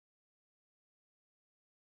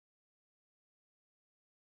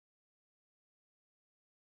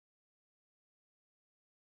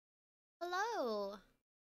Hello.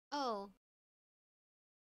 Oh,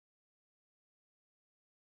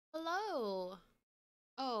 hello.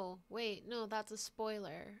 Oh, wait, no, that's a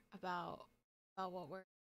spoiler about what we're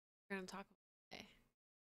gonna talk about today.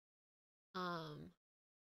 Um,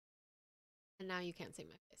 and now you can't see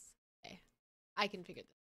my face. Okay, I can figure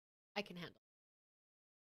this. I can handle.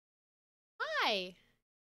 Hi,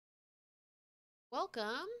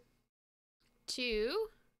 welcome to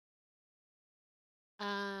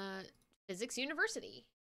uh Physics University.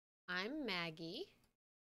 I'm Maggie,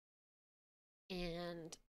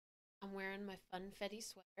 and I'm wearing my funfetti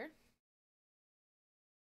sweater.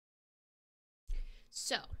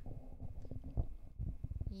 So,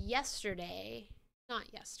 yesterday,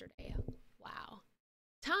 not yesterday. Wow.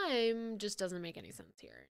 Time just doesn't make any sense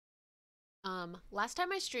here. Last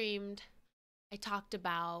time I streamed, I talked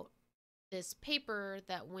about this paper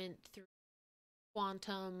that went through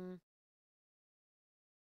quantum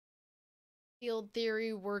field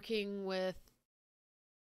theory working with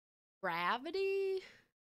gravity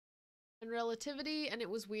and relativity, and it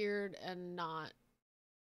was weird and not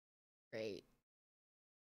great.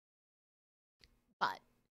 But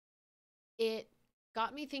it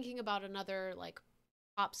got me thinking about another like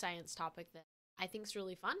pop science topic that I think is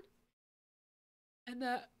really fun. And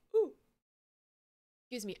ooh,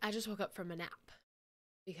 excuse me, I just woke up from a nap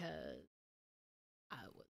because I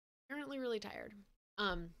was apparently really tired.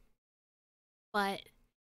 Um, but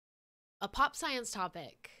a pop science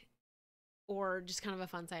topic, or just kind of a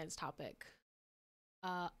fun science topic,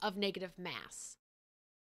 of negative mass.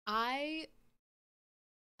 I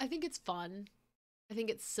I think it's fun. I think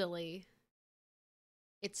it's silly.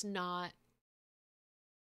 It's not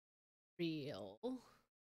real,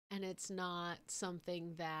 and it's not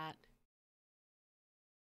something that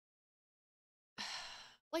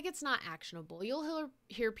like it's not actionable. You'll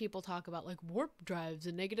hear people talk about like warp drives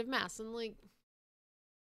and negative mass, and like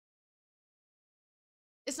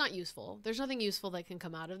it's not useful. There's nothing useful that can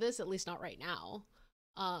come out of this, at least not right now.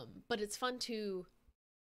 But it's fun to,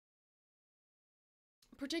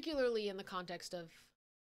 particularly in the context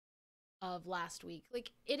of last week,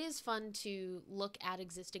 like it is fun to look at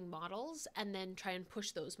existing models and then try and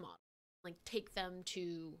push those models, like take them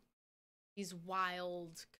to these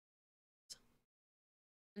wild.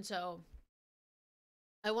 And so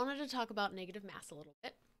I wanted to talk about negative mass a little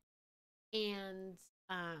bit. And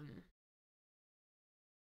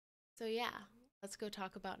so yeah, let's go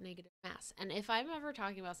talk about negative mass. And if I'm ever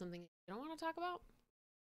talking about something you don't want to talk about,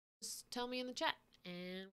 just tell me in the chat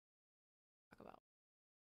and talk about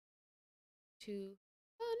to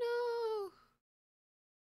oh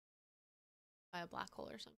no, by a black hole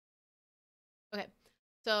or something. Okay,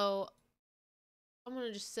 so I'm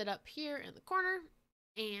gonna just sit up here in the corner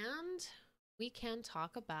and we can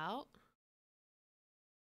talk about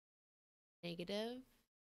negative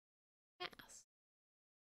mass.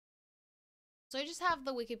 So I just have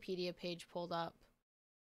the Wikipedia page pulled up.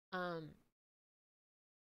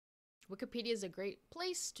 Wikipedia is a great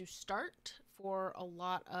place to start for a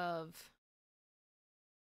lot of.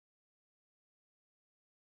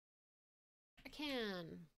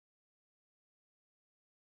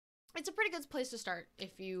 It's a pretty good place to start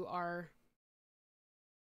if you are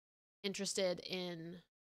interested in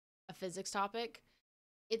a physics topic.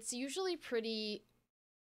 It's usually pretty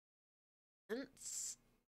dense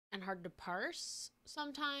and hard to parse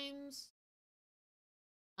sometimes.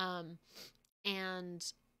 And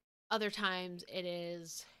other times it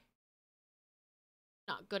is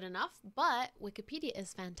not good enough, but Wikipedia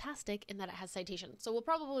is fantastic in that it has citations. So we'll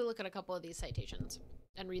probably look at a couple of these citations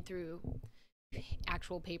and read through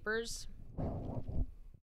actual papers.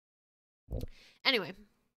 Anyway,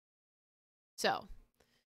 so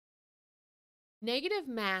negative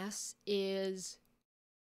mass is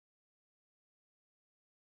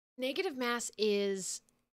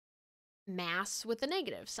mass with a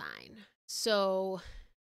negative sign. So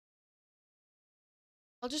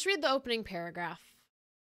I'll just read the opening paragraph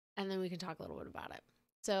and then we can talk a little bit about it.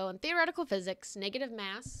 So in theoretical physics, negative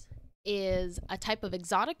mass is a type of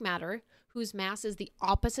exotic matter whose mass is the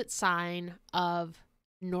opposite sign of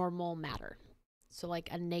normal matter. So like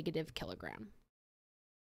a negative kilogram.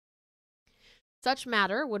 Such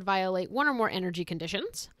matter would violate one or more energy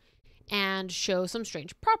conditions and show some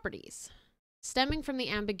strange properties, stemming from the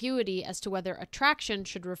ambiguity as to whether attraction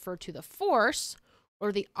should refer to the force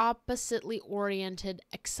or the oppositely oriented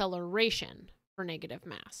acceleration for negative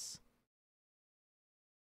mass.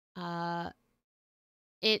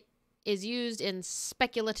 It is used in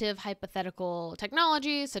speculative hypothetical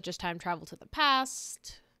technologies such as time travel to the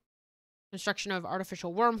past, construction of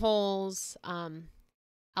artificial wormholes,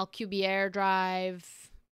 Alcubierre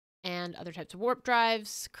drive, and other types of warp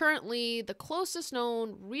drives. Currently, the closest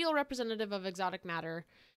known real representative of exotic matter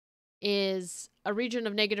is a region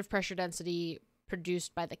of negative pressure density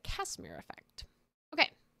produced by the Casimir effect. Okay,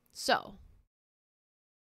 so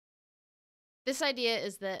this idea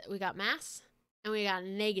is that we got mass and we got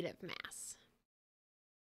negative mass.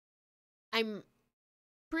 I'm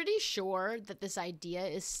pretty sure that this idea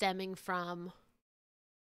is stemming from,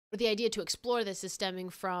 or the idea to explore this is stemming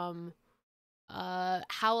from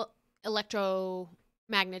how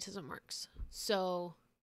electromagnetism works. So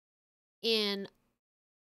in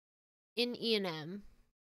E&M,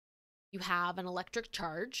 you have an electric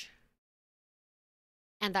charge,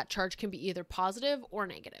 and that charge can be either positive or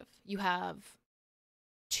negative. You have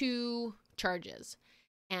two charges,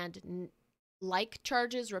 and like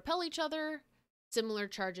charges repel each other, similar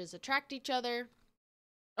charges attract each other.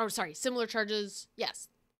 Oh, sorry, similar charges, yes,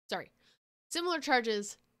 sorry. Similar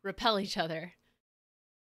charges repel each other.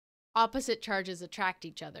 Opposite charges attract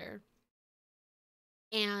each other.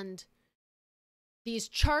 And these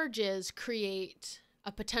charges create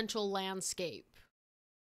a potential landscape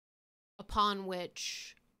upon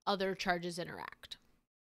which other charges interact.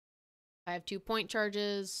 If I have 2 point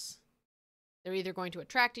charges, they're either going to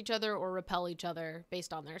attract each other or repel each other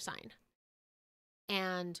based on their sign.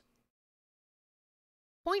 And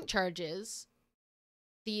point charges,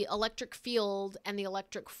 the electric field and the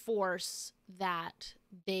electric force that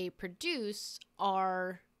they produce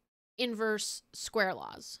are inverse square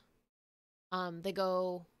laws. They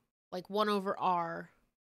go like 1 over r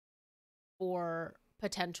for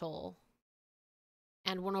potential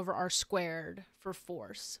and 1 over r squared for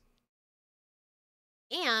force.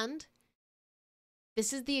 And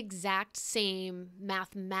this is the exact same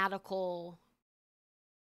mathematical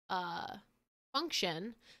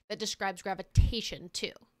function that describes gravitation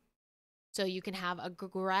too. So you can have a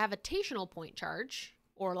gravitational point charge,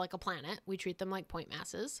 or like a planet. We treat them like point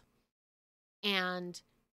masses. And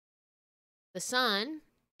the sun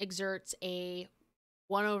exerts a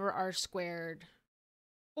 1 over r squared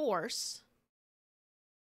force.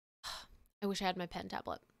 I wish I had my pen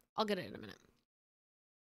tablet. I'll get it in a minute.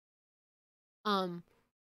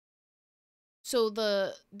 So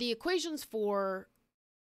the equations for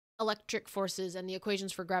electric forces and the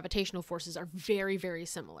equations for gravitational forces are very, very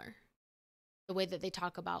similar. The way that they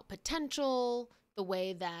talk about potential, the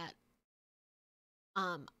way that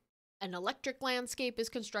an electric landscape is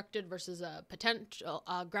constructed versus a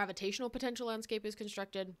gravitational potential landscape is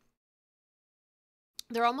constructed.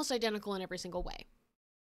 They're almost identical in every single way.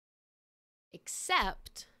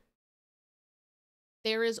 Except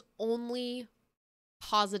there is only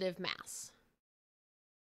positive mass.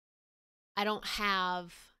 I don't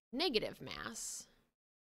have negative mass.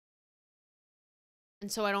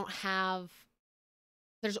 And so I don't have,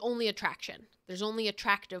 there's only attraction. There's only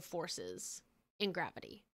attractive forces in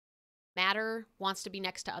gravity. Matter wants to be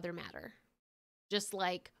next to other matter. Just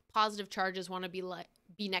like positive charges want to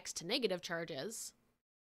be next to negative charges.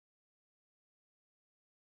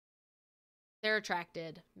 They're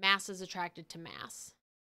attracted. Mass is attracted to mass.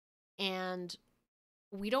 And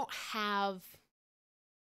we don't have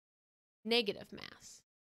negative mass.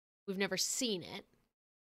 We've never seen it.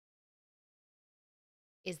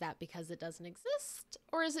 Is that because it doesn't exist?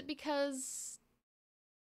 Or is it because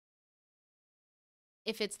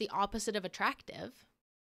if it's the opposite of attractive,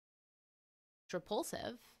 it's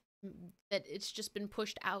repulsive, that it's just been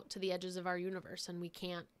pushed out to the edges of our universe and we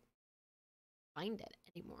can't find it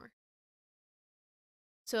anymore?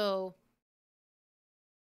 So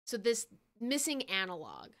this missing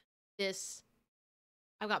analog,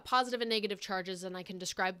 I've got positive and negative charges and I can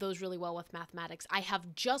describe those really well with mathematics. I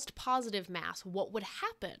have just positive mass. What would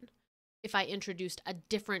happen if I introduced a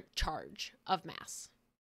different charge of mass?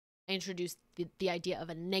 I introduced the idea of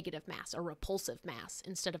a negative mass, a repulsive mass,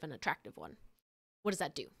 instead of an attractive one. What does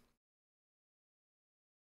that do?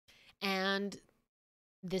 And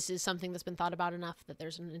this is something that's been thought about enough that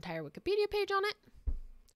there's an entire Wikipedia page on it.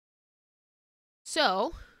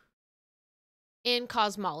 So, in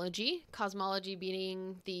cosmology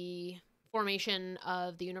being the formation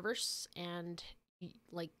of the universe and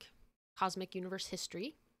like cosmic universe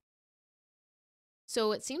history.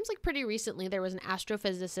 So it seems like pretty recently there was an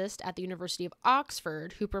astrophysicist at the University of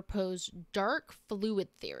Oxford who proposed dark fluid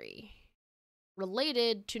theory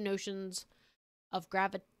related to notions of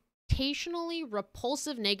gravitationally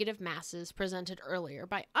repulsive negative masses presented earlier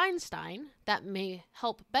by Einstein that may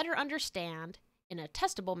help better understand, in a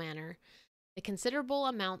testable manner, the considerable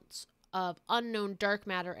amounts of unknown dark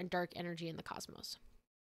matter and dark energy in the cosmos.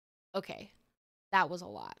 Okay, that was a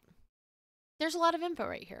lot. There's a lot of info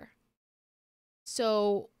right here.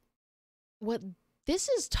 So what this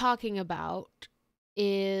is talking about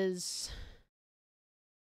is,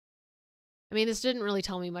 I mean, this didn't really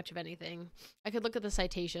tell me much of anything. I could look at the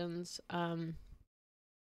citations. But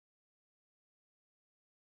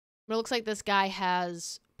it looks like this guy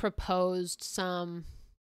has proposed some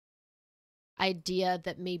idea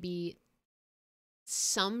that maybe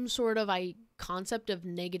some sort of concept of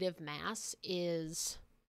negative mass is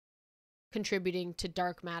contributing to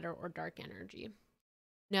dark matter or dark energy.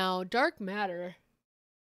 Now, dark matter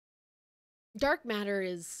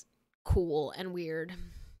is cool and weird.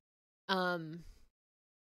 Dark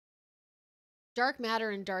matter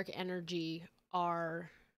and dark energy are,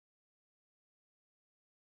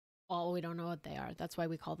 well, we don't know what they are. That's why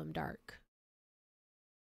we call them dark.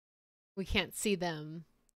 We can't see them.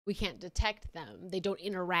 We can't detect them. They don't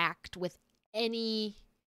interact with anything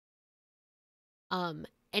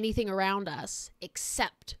around us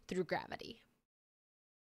except through gravity.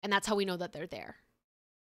 And that's how we know that they're there.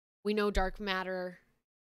 We know dark matter.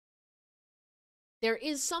 There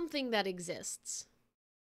is something that exists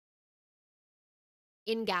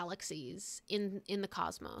in galaxies, in the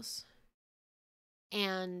cosmos.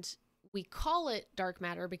 And we call it dark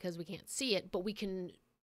matter because we can't see it, but we can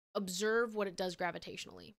observe what it does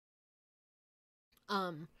gravitationally.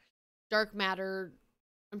 Dark matter,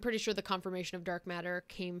 I'm pretty sure the confirmation of dark matter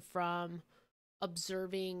came from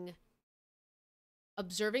observing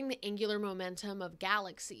the angular momentum of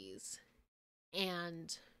galaxies,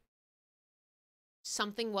 and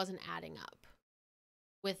something wasn't adding up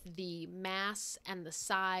with the mass and the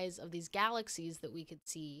size of these galaxies that we could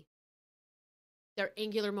see. Their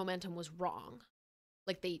angular momentum was wrong.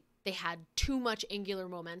 Like they had too much angular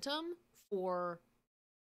momentum for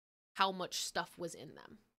how much stuff was in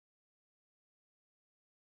them.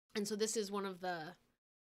 And so this is one of the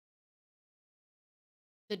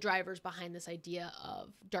drivers behind this idea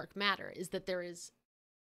of dark matter, is that there is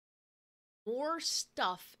more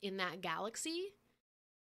stuff in that galaxy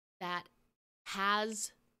that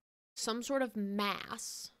has some sort of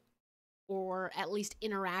mass, or at least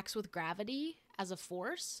interacts with gravity as a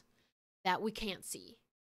force that we can't see,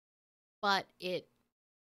 but it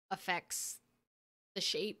affects the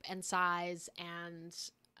shape and size and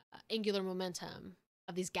angular momentum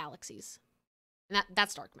of these galaxies. And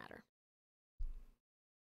that's dark matter.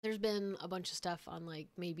 There's been a bunch of stuff on, like,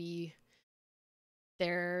 maybe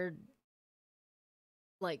they're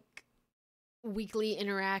like weakly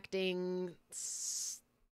interacting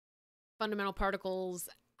fundamental particles.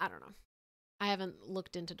 I don't know. I haven't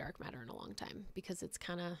looked into dark matter in a long time because it's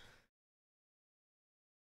kind of,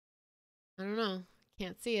 I don't know.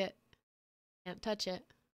 Can't see it. Can't touch it.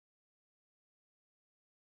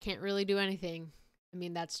 Can't really do anything. I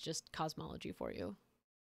mean, that's just cosmology for you.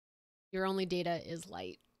 Your only data is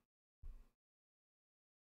light.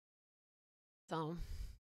 So,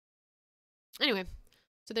 anyway,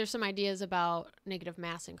 so there's some ideas about negative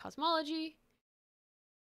mass in cosmology.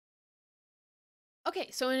 Okay,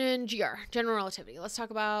 so in GR, general relativity, let's talk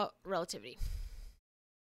about relativity.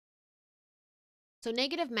 So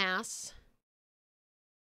negative mass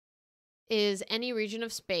is any region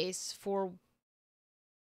of space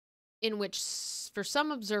in which, for some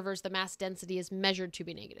observers, the mass density is measured to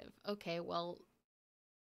be negative. Okay, well,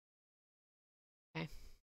 okay.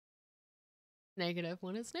 Negative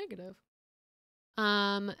when it's negative.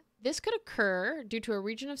 This could occur due to a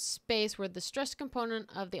region of space where the stress component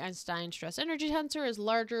of the Einstein stress energy tensor is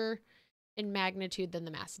larger in magnitude than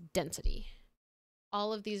the mass density.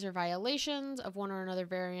 All of these are violations of one or another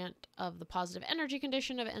variant of the positive energy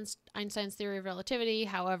condition of Einstein's theory of relativity.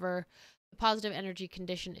 However, the positive energy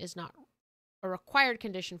condition is not a required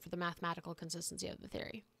condition for the mathematical consistency of the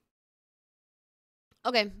theory.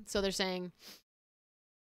 Okay, so they're saying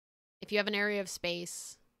if you have an area of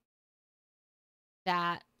space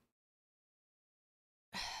that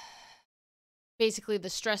basically the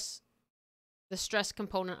stress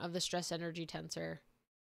component of the stress energy tensor,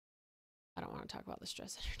 I don't want to talk about the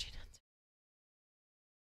stress energy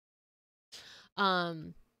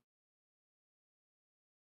tensor.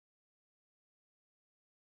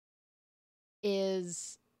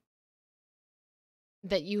 Is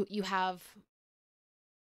that you have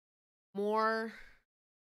more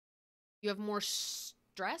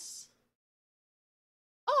stress.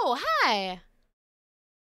 Oh, hi.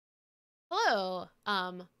 Hello,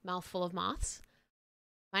 mouthful of moths.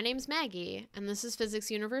 My name's Maggie, and this is Physics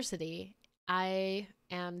University. I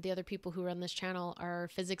and the other people who run this channel are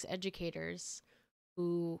physics educators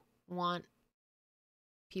who want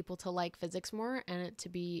people to like physics more and it to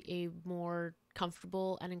be a more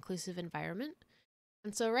comfortable and inclusive environment.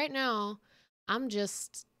 And so right now, I'm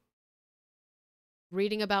just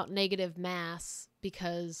reading about negative mass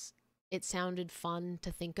because it sounded fun to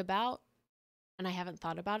think about, and I haven't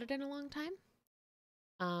thought about it in a long time.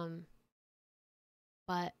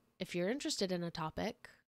 But if you're interested in a topic,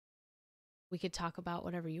 we could talk about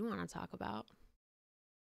whatever you want to talk about.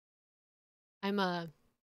 I'm a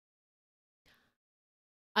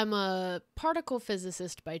particle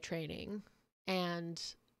physicist by training, and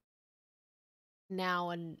now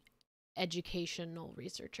an educational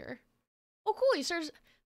researcher. Oh, cool! You started.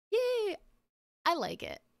 Yay! I like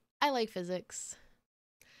it. I like physics.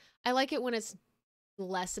 I like it when it's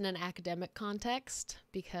less in an academic context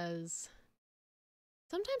because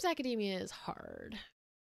sometimes academia is hard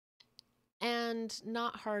and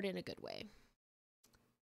not hard in a good way.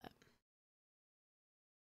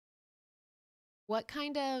 What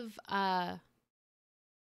kind of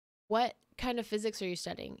physics are you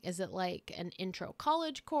studying? Is it like an intro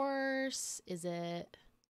college course? Is it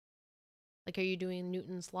like, are you doing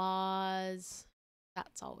Newton's laws?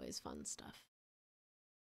 That's always fun stuff.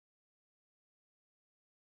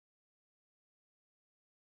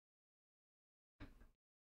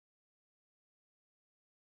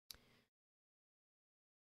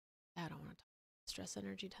 I don't want to talk about stress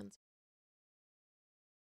energy tensor.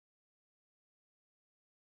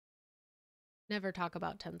 Never talk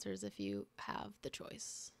about tensors if you have the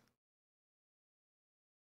choice.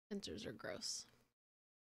 Tensors are gross.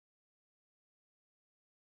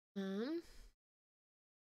 Ooh,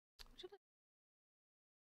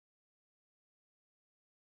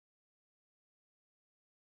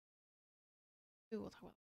 we'll talk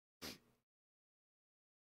about.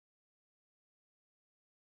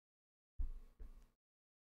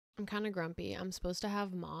 I'm kind of grumpy. I'm supposed to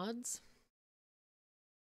have mods,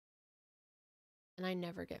 and I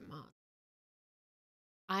never get mods.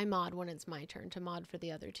 I mod when it's my turn to mod for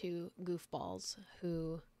the other two goofballs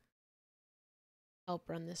who help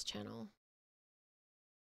run this channel.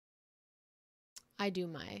 I do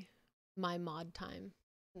my mod time,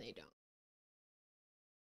 and they don't.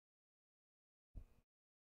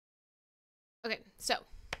 Okay, so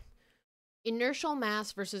inertial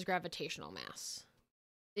mass versus gravitational mass.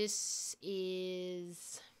 This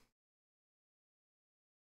is,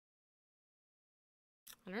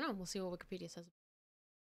 I don't know. We'll see what Wikipedia says.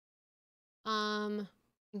 In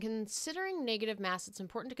considering negative mass, it's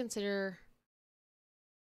important to consider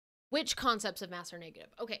which concepts of mass are negative.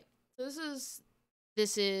 Okay, so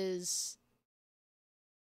this is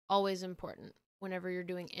always important whenever you're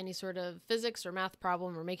doing any sort of physics or math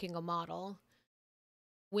problem or making a model.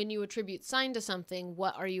 When you attribute sign to something,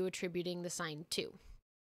 what are you attributing the sign to?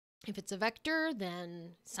 If it's a vector,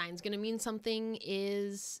 then sign's going to mean something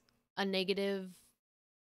is a negative,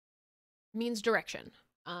 means direction.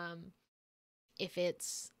 If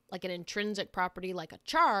it's like an intrinsic property like a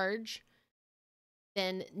charge,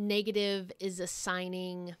 then negative is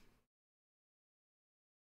assigning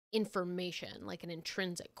information, like an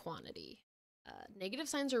intrinsic quantity. Negative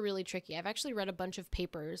signs are really tricky. I've actually read a bunch of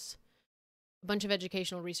papers, a bunch of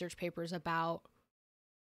educational research papers about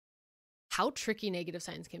how tricky negative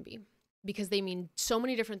signs can be because they mean so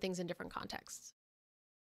many different things in different contexts.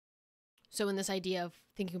 So in this idea of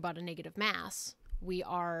thinking about a negative mass, we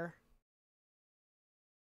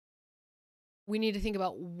need to think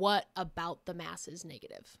about what about the mass is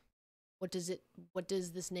negative. What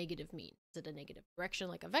does this negative mean? Is it a negative direction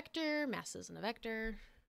like a vector? Mass isn't a vector.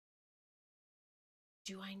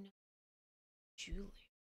 Do I know Julie?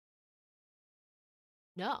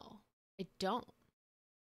 No, I don't.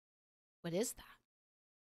 What is that?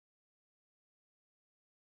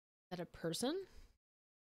 Is that a person?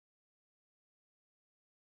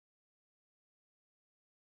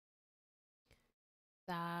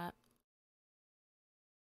 That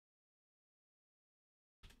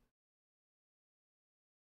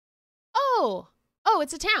Oh,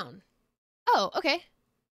 it's a town. Oh, okay.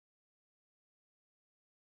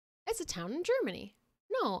 It's a town in Germany.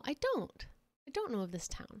 No, I don't. I don't know of this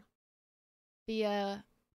town. The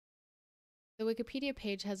Wikipedia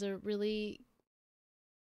page has a really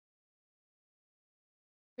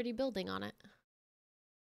pretty building on it.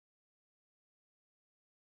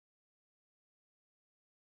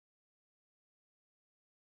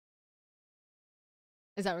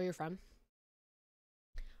 Is that where you're from?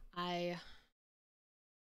 I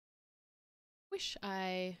wish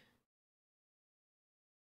I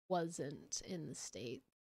wasn't in the States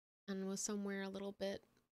and was somewhere a little bit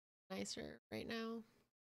nicer right now.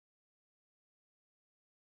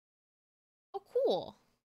 Oh, cool.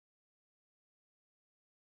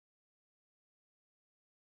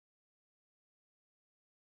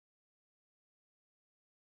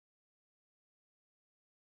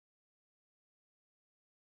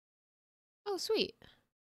 Oh, sweet.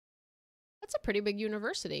 That's a pretty big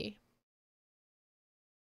university.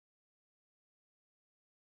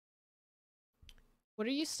 What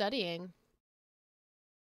are you studying?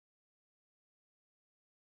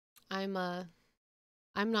 I'm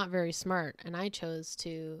not very smart, and I chose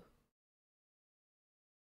to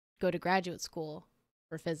go to graduate school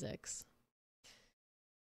for physics.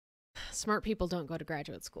 Smart people don't go to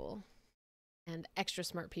graduate school, and extra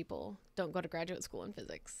smart people don't go to graduate school in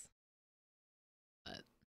physics. But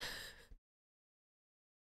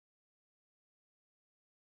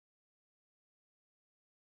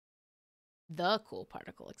the cool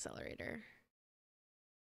particle accelerator.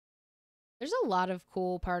 There's a lot of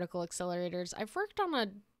cool particle accelerators. I haven't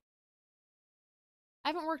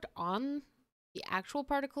worked on the actual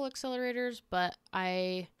particle accelerators, but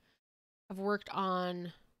I have worked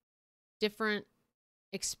on different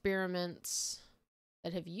experiments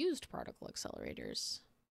that have used particle accelerators.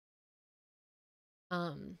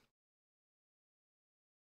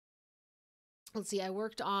 Let's see, I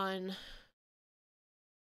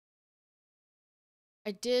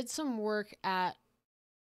did some work at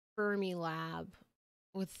Fermi Lab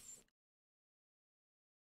but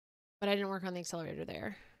I didn't work on the accelerator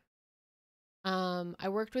there. I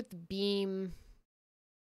worked with Beam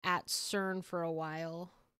at CERN for a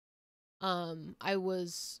while. I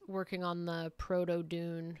was working on the Proto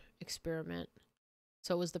Dune experiment.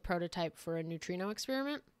 So it was the prototype for a neutrino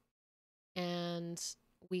experiment. And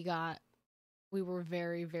we were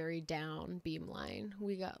very, very down beamline.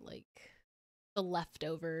 We got like the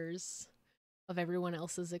leftovers of everyone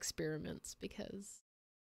else's experiments because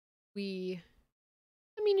neutrinos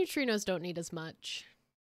don't need as much.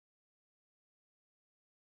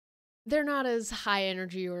 They're not as high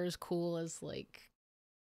energy or as cool as like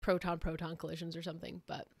proton-proton collisions or something,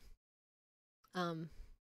 but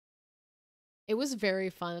it was very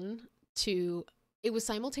fun it was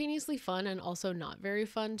simultaneously fun and also not very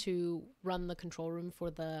fun to run the control room for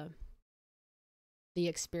the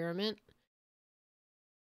experiment,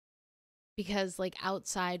 because like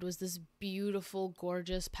outside was this beautiful,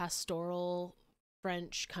 gorgeous, pastoral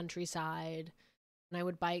French countryside, and I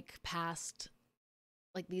would bike past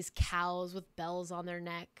like these cows with bells on their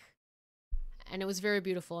neck, and it was very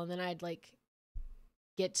beautiful. And then I'd like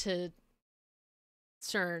get to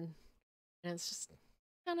CERN and it's just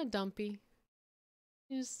kind of dumpy.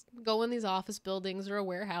 You just go in these office buildings or a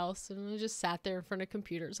warehouse, and I just sat there in front of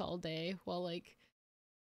computers all day while like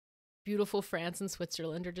beautiful France and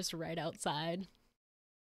Switzerland are just right outside.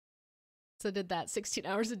 So I did that 16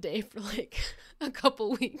 hours a day for like a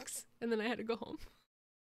couple weeks, and then I had to go home.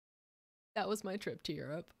 That was my trip to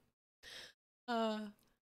Europe. But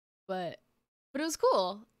it was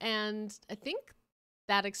cool. And I think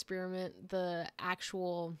that experiment, the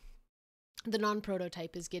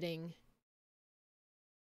non-prototype is getting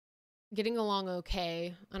along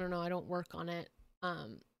okay. I don't know. I don't work on it. I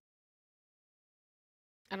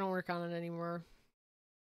don't work on it anymore.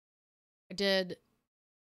 I did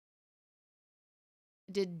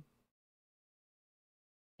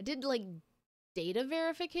like data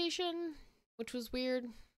verification, which was weird.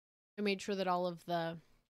 I made sure that I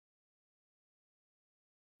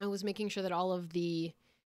was making sure that all of the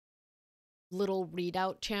little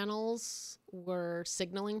readout channels were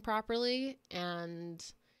signaling properly, and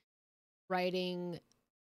writing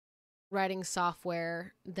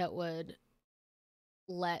software that would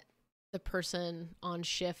let the person on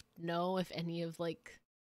shift know if any of like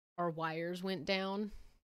our wires went down.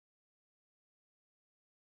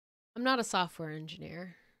 I'm not a software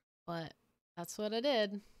engineer, but that's what I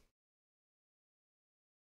did.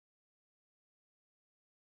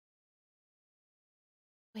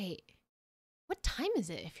 Wait, what time is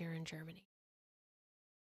it if you're in Germany?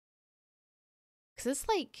 Because it's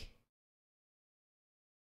like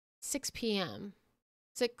 6 p.m.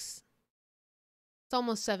 It's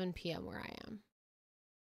almost 7 p.m. where I am,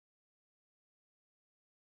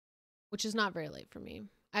 which is not very late for me.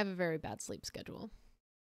 I have a very bad sleep schedule.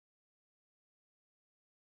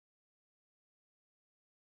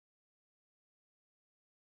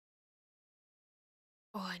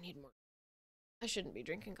 Oh, I need more. I shouldn't be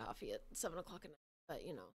drinking coffee at 7 o'clock at night, but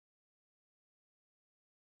you know,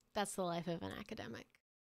 that's the life of an academic.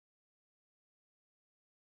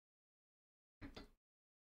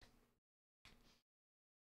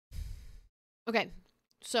 Okay,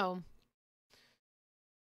 so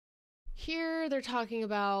here they're talking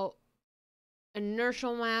about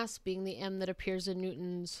inertial mass being the M that appears in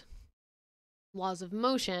Newton's laws of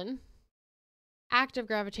motion, active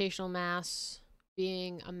gravitational mass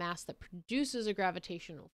being a mass that produces a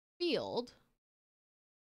gravitational field,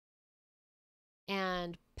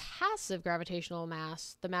 and passive gravitational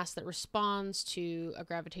mass, the mass that responds to a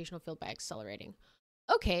gravitational field by accelerating.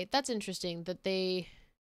 Okay, that's interesting that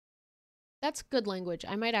that's good language.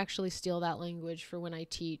 I might actually steal that language for when I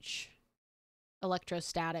teach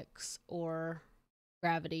electrostatics or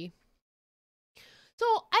gravity. So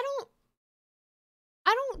I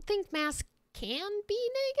don't think mass can be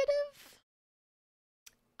negative.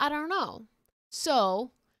 I don't know. So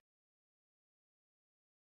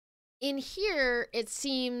in here, it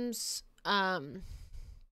seems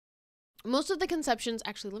most of the conceptions,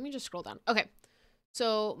 actually, let me just scroll down. Okay.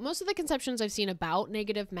 So most of the conceptions I've seen about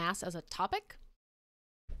negative mass as a topic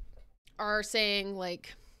are saying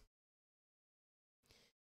like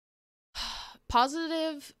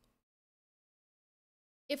positive,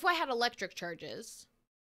 if I had electric charges,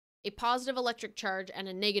 a positive electric charge and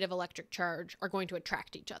a negative electric charge are going to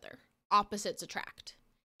attract each other. Opposites attract.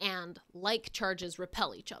 And like charges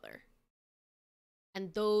repel each other.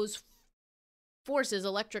 And those forces,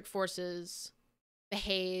 electric forces,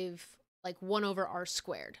 behave like 1 over r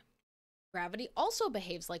squared. Gravity also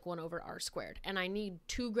behaves like 1 over r squared. And I need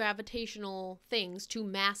two gravitational things, two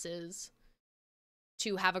masses,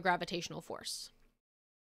 to have a gravitational force.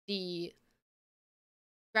 The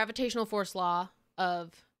gravitational force law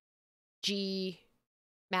of G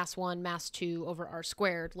mass 1, mass 2 over r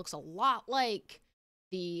squared looks a lot like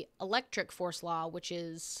the electric force law, which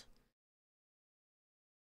is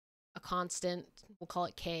a constant, we'll call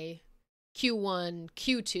it K, Q1,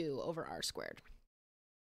 Q2 over r squared.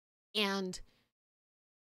 And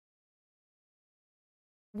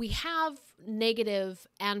we have negative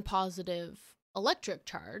and positive electric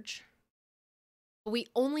charge, but we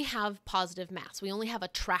only have positive mass. We only have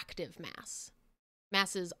attractive mass.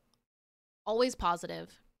 Mass is always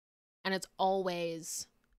positive, and it's always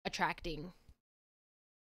attracting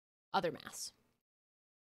other mass.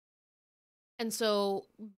 And so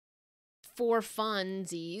for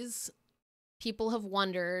funsies, people have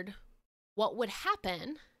wondered what would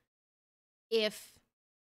happen if,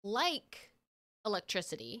 like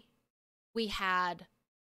electricity, we had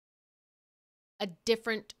a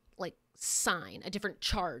different sign, a different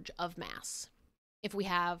charge of mass. If we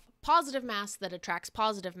have positive mass that attracts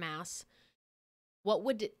positive mass, what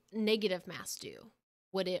would negative mass do?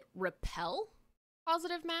 Would it repel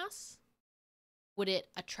positive mass? Would it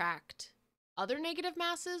attract other negative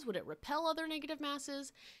masses? Would it repel other negative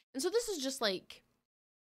masses? And so this is just like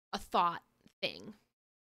a thought thing.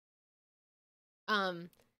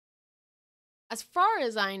 As far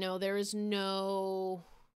as I know, there is no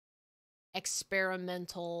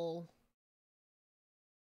experimental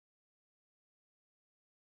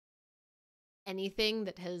anything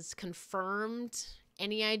that has confirmed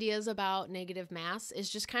any ideas about negative mass. Is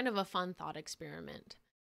just kind of a fun thought experiment.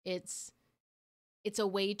 It's a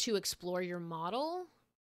way to explore your model,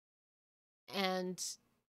 and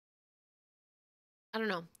I don't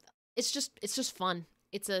know. It's just fun.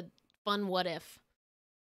 It's a fun what if.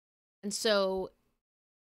 And so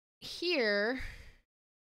here,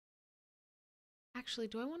 actually,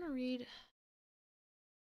 do I want to read?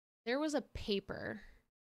 There was a paper.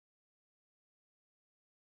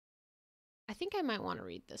 I think I might want to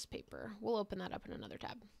read this paper. We'll open that up in another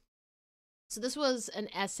tab. So this was an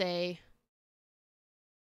essay.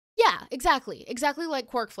 Yeah, exactly. Exactly like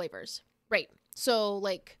quark flavors. Right. So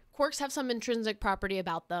like quarks have some intrinsic property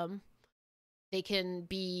about them. They can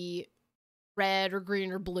be red or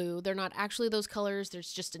green or blue. They're not actually those colors.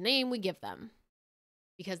 There's just a name we give them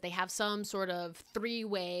because they have some sort of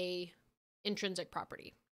three-way intrinsic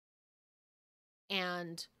property.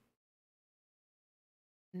 And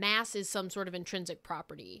mass is some sort of intrinsic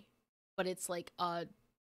property, but it's like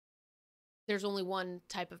there's only one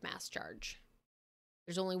type of mass charge.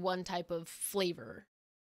 There's only one type of flavor.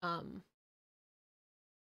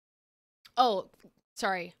 Oh,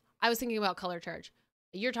 sorry. I was thinking about color charge.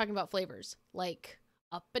 You're talking about flavors, like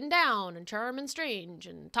up and down and charm and strange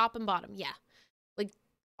and top and bottom. Yeah. Like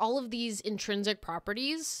all of these intrinsic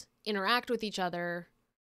properties interact with each other,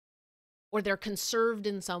 or they're conserved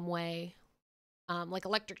in some way. Like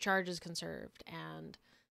electric charge is conserved and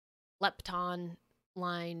lepton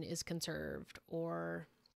line is conserved, or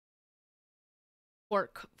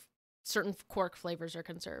certain quark flavors are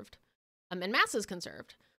conserved. And mass is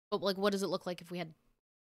conserved. But like, what does it look like if we had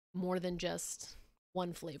more than just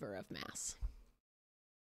one flavor of mass?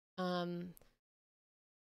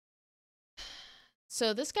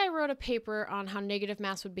 So this guy wrote a paper on how negative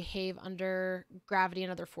mass would behave under gravity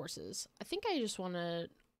and other forces. I think I just want to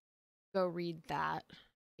go read that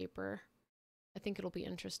paper. I think it'll be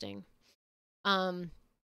interesting. But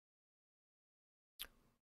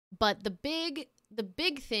the big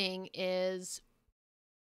thing is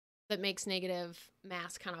that makes negative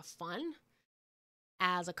mass kind of fun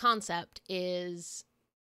as a concept is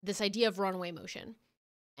this idea of runaway motion.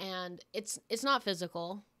 And it's not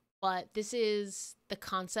physical, but this is the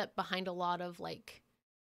concept behind a lot of like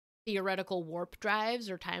theoretical warp drives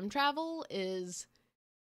or time travel is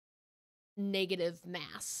negative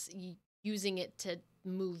mass, using it to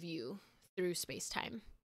move you through space-time.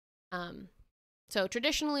 So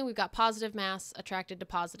traditionally, we've got positive mass attracted to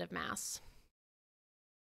positive mass.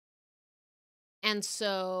 And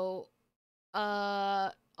so,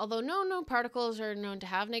 although no known particles are known to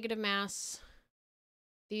have negative mass,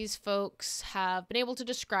 these folks have been able to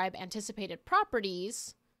describe anticipated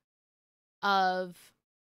properties of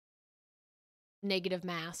negative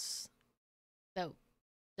mass that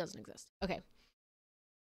doesn't exist. Okay.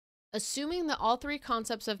 Assuming that all three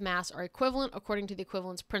concepts of mass are equivalent according to the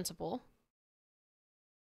equivalence principle,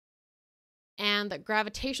 and that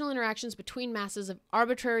gravitational interactions between masses of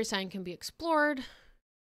arbitrary sign can be explored,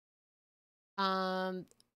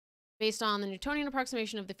 based on the Newtonian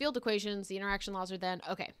approximation of the field equations, the interaction laws are then,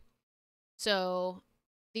 okay. So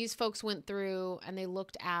these folks went through and they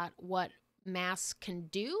looked at what mass can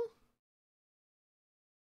do,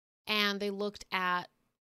 and they looked at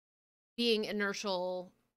being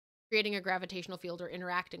inertial, creating a gravitational field or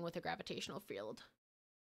interacting with a gravitational field.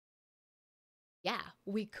 Yeah,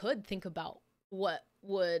 we could think about what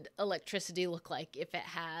would electricity look like if it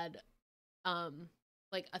had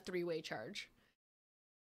like a three-way charge.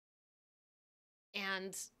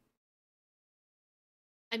 And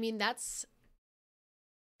I mean, that's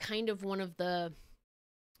kind of one of the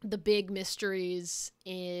big mysteries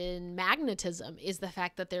in magnetism, is the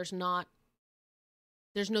fact that there's no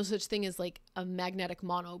such thing as like a magnetic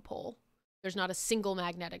monopole. There's not a single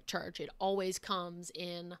magnetic charge. It always comes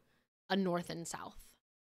in a north and south.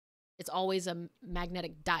 It's always a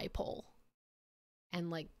magnetic dipole. And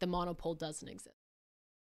like the monopole doesn't exist.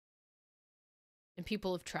 And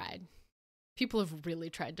people have tried. People have really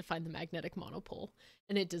tried to find the magnetic monopole,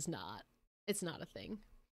 and it does not. It's not a thing.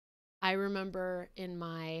 I remember in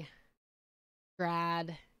my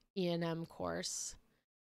grad E&M course,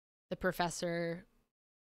 the professor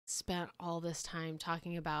spent all this time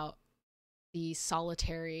talking about the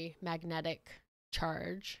solitary magnetic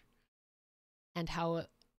charge and how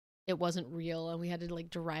it wasn't real, and we had to like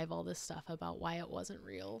derive all this stuff about why it wasn't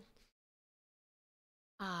real.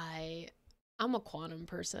 I'm a quantum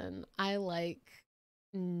person. I like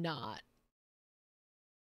not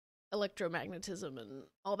electromagnetism and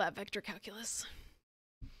all that vector calculus.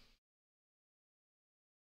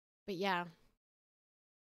 But yeah,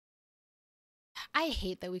 I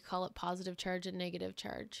hate that we call it positive charge and negative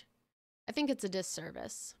charge. I think it's a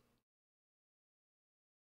disservice.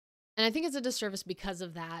 And I think it's a disservice because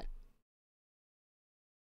of that.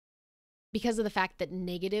 Because of the fact that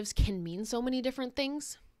negatives can mean so many different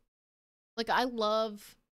things. Like I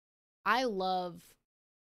love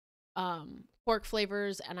quark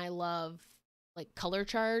flavors, and I love like color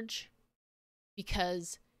charge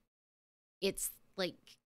because it's like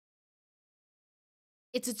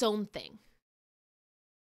it's its own thing.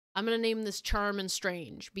 I'm going to name this charm and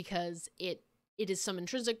strange because it is some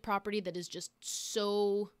intrinsic property that is just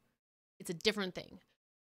so, it's a different thing.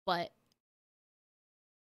 But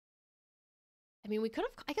I mean,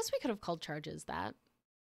 I guess we could have called charges that.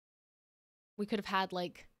 We could have had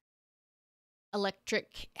like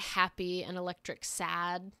electric happy and electric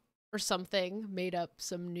sad or something, made up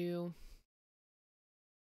some new.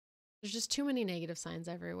 There's just too many negative signs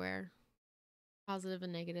everywhere. Positive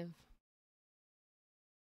and negative.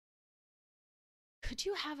 Could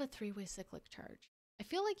you have a three-way cyclic charge? I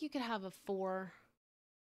feel like you could have a four.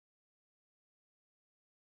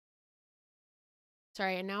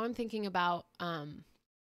 Sorry, and now I'm thinking about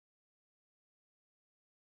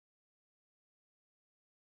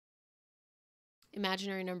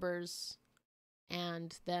imaginary numbers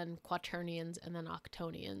and then quaternions and then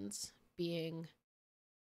octonions being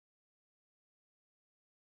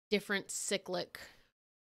different cyclic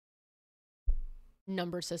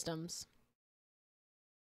number systems.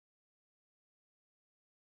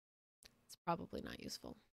 It's probably not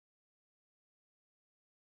useful.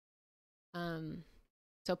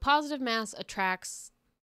 So positive mass attracts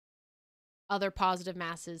other positive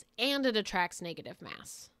masses, and it attracts negative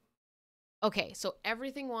mass. Okay, so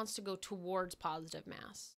everything wants to go towards positive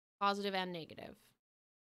mass, positive and negative.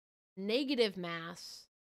 Negative mass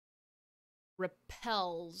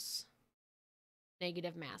repels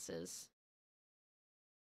negative masses,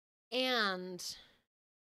 and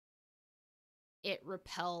it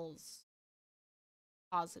repels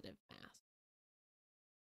positive mass.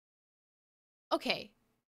 Okay,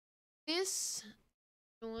 this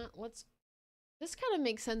You know what? This kind of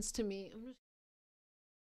makes sense to me.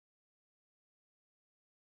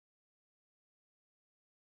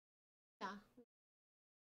 Yeah.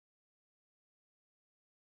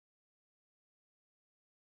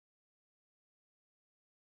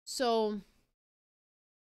 So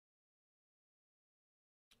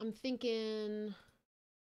I'm thinking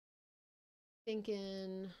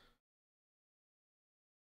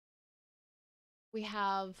we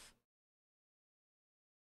have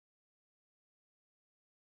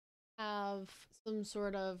some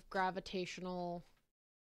sort of gravitational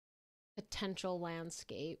potential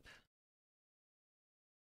landscape.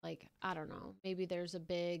 Like, I don't know, maybe there's a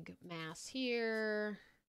big mass here.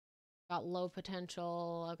 Got low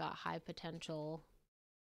potential, I've got high potential.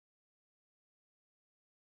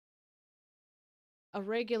 A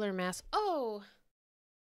regular mass. Oh!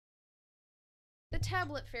 The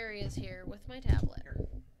tablet fairy is here with my tablet.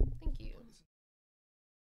 Thank you.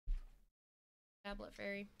 Tablet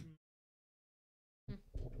fairy.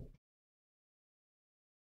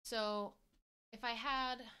 So, if I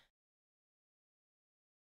had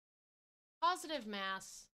positive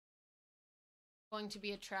mass going to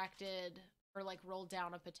be attracted or like roll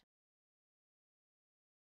down a potential.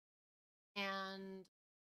 And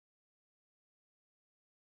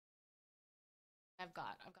I've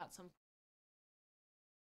got some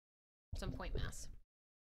point mass.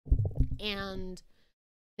 And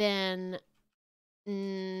then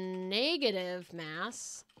negative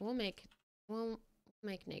mass, we'll make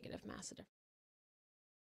negative mass a difference.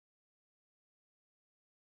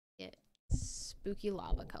 Get spooky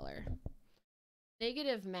lava color.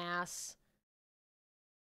 Negative mass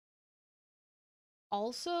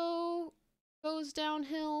also goes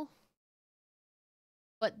downhill,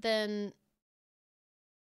 but then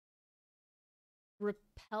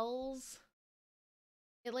repels.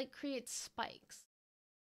 It like creates spikes.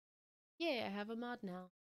 Yeah, I have a mod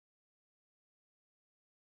now.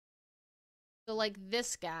 So like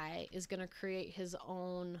this guy is gonna create his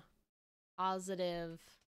own positive.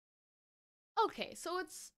 Okay, so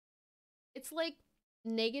it's like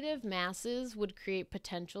negative masses would create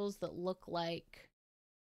potentials that look like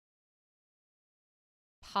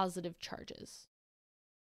positive charges,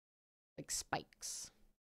 like spikes.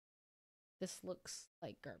 This looks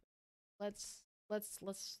like garbage. Let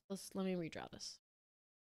me redraw this.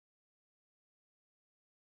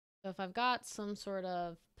 So if I've got some sort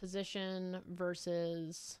of position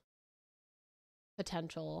versus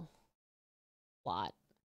potential plot,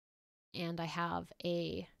 and I have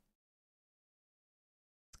let's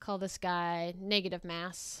call this guy negative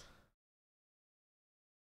mass.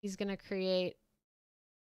 He's gonna create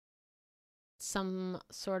some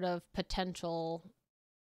sort of potential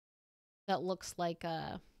that looks like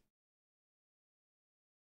a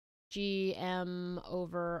GM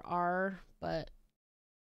over R, but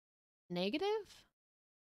negative?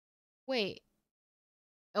 Wait.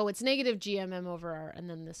 Oh, it's negative GMM over R, and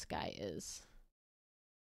then this guy is...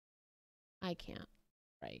 I can't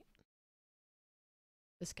write.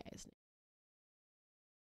 This guy is...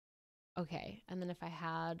 Okay, and then if I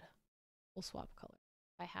had... We'll swap color.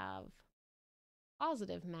 If I have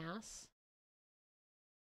positive mass,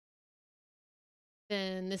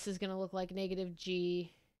 then this is going to look like negative GM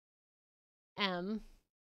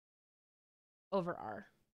over R.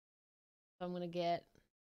 So I'm going to get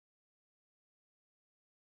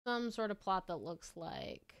some sort of plot that looks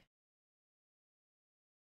like...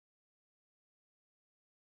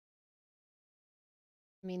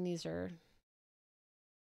 I mean, these are...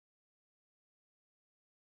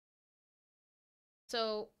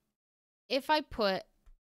 So if I put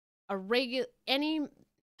a regular... I'm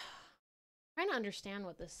trying to understand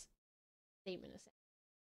what this statement is saying.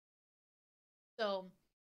 So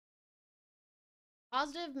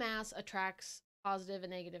positive mass attracts positive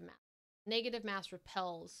and negative mass. Negative mass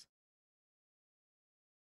repels.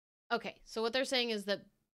 Okay, so what they're saying is that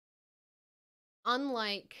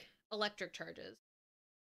unlike electric charges,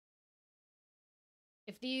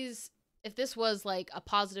 if this was like a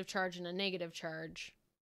positive charge and a negative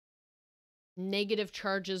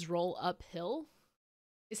charges roll uphill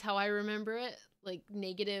is how I remember it. Like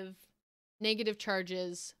negative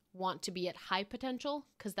charges want to be at high potential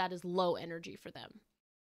because that is low energy for them.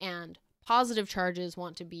 And positive charges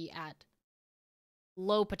want to be at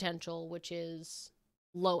low potential, which is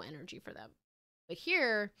low energy for them. But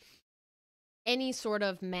here, any sort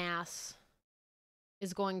of mass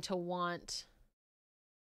is going to want...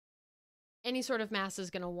 Any sort of mass is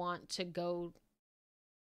going to want to go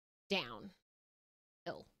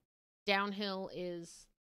downhill. Downhill is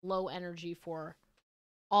low energy for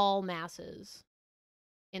all masses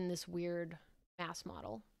in this weird mass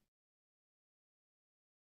model.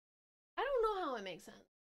 I don't know how it makes sense.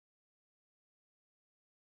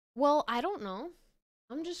 Well, I don't know.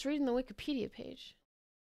 I'm just reading the Wikipedia page.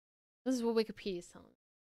 This is what Wikipedia is telling me.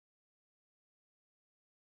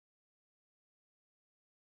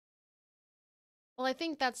 Well, I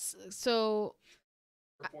think that's so.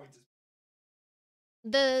 Her point is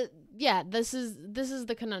This is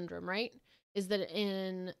the conundrum, right? Is that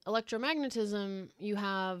in electromagnetism you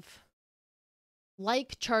have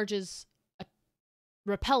like charges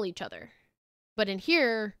repel each other, but in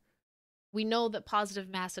here we know that positive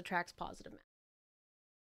mass attracts positive mass,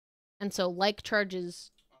 and so like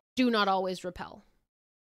charges do not always repel.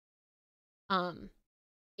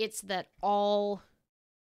 It's that all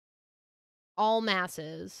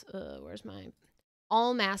masses.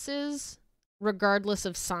 All masses, regardless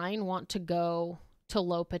of sign, want to go to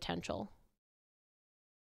low potential.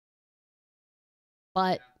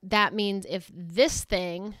 But that means if this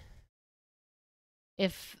thing,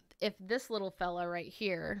 if this little fella right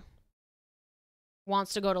here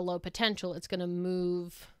wants to go to low potential, it's going to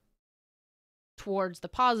move towards the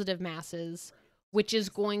positive masses, which is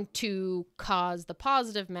going to cause the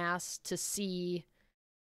positive mass to see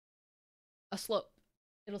a slope.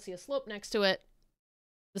 It'll see a slope next to it.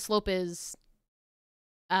 The slope is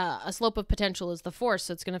a slope of potential is the force,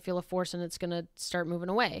 so it's going to feel a force and it's going to start moving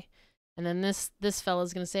away. And then this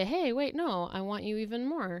fella's going to say, hey, wait, no, I want you even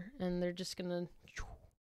more. And they're just going to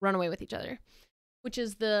run away with each other, which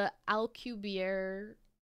is the Alcubierre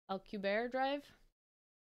drive.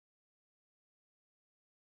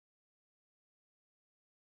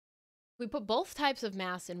 We put both types of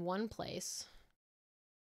mass in one place.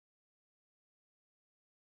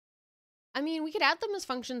 I mean, we could add them as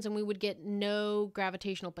functions and we would get no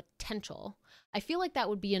gravitational potential. I feel like that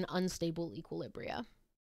would be an unstable equilibria.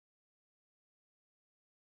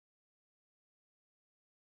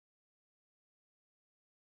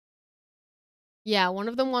 Yeah, one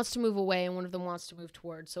of them wants to move away and one of them wants to move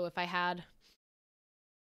towards. So if we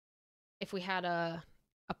had a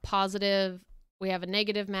positive, we have a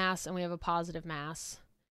negative mass and we have a positive mass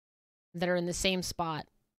that are in the same spot.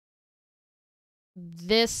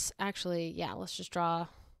 This actually, yeah, let's just draw.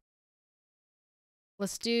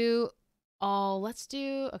 Okay.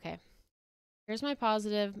 Here's my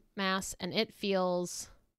positive mass and it feels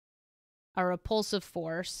a repulsive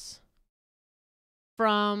force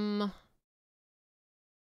from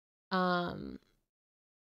how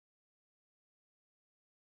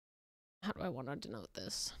do I want to denote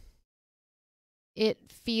this? It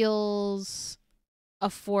feels a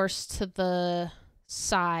force to the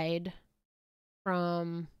side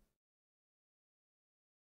from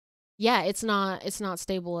it's not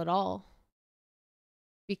stable at all.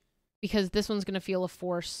 Because this one's going to feel a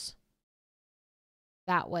force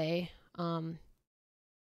that way. And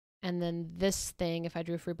then this thing, if I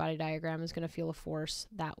drew a free body diagram, is going to feel a force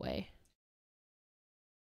that way.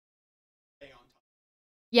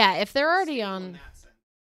 Yeah, if they're already on,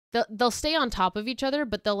 they'll stay on top of each other,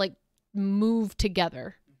 but they'll like move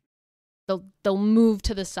together. They'll move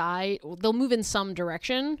to the side. They'll move in some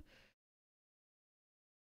direction.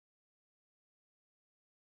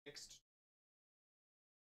 fixed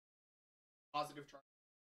positive charge.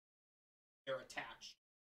 They're attached.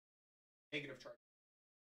 Negative charge.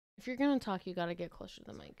 If you're gonna talk, you gotta get closer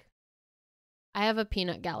to the mic. I have a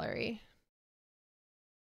peanut gallery.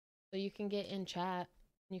 So you can get in chat.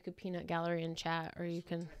 You could peanut gallery in chat, or you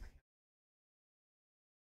can.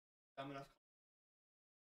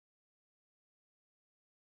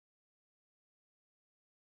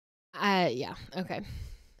 Yeah, okay.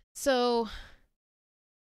 So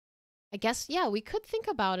I guess, yeah, we could think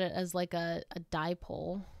about it as like a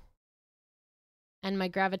dipole. And my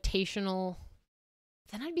gravitational,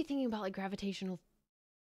 then I'd be thinking about like gravitational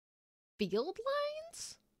field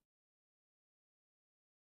lines?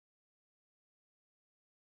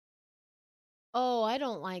 Oh, I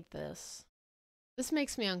don't like this. This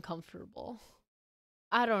makes me uncomfortable.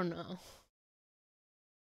 I don't know.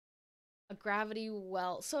 A gravity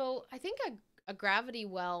well. So I think a gravity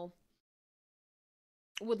well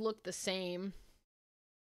would look the same.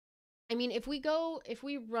 I mean, if we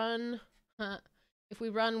run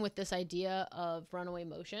with this idea of runaway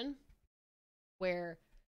motion, where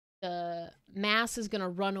the mass is going to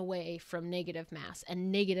run away from negative mass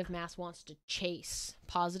and negative mass wants to chase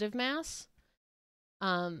positive mass,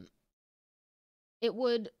 it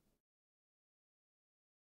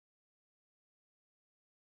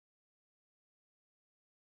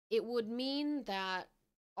would mean that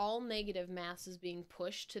all negative mass is being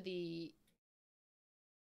pushed to the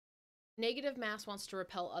negative mass wants to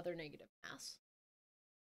repel other negative mass.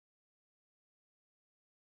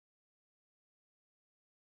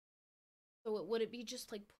 So would it be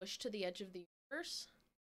just like pushed to the edge of the universe?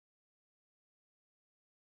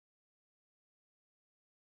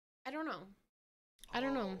 I don't know. I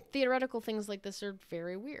don't know. Theoretical things like this are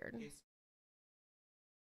very weird.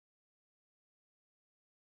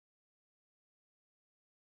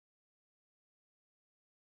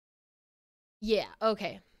 Yeah,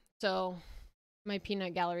 okay. So my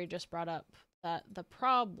peanut gallery just brought up that the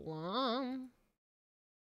problem.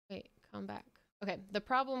 Wait, come back. Okay, the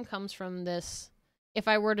problem comes from this. If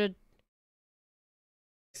I were to.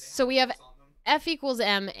 So we have F equals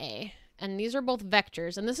ma, and these are both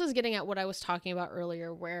vectors, and this is getting at what I was talking about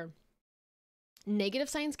earlier, where negative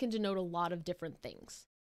signs can denote a lot of different things.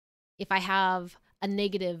 If I have a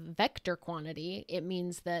negative vector quantity, it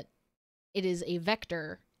means that it is a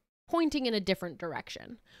vector pointing in a different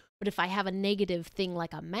direction. But if I have a negative thing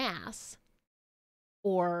like a mass,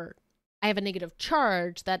 or I have a negative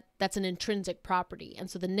charge, that's an intrinsic property. And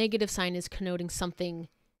so the negative sign is connoting something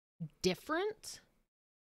different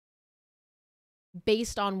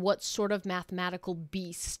based on what sort of mathematical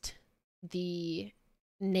beast the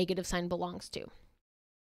negative sign belongs to.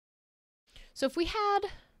 So if we had,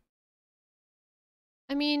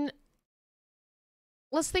 I mean,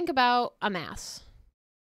 let's think about a mass.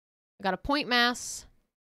 I got a point mass,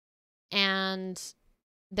 and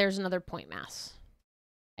there's another point mass.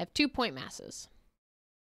 I have 2 point masses.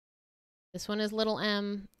 This one is little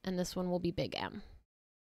m, and this one will be big M.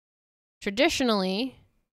 Traditionally,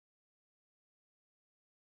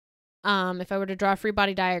 if I were to draw a free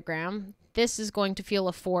body diagram, this is going to feel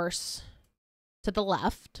a force to the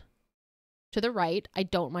left, to the right. I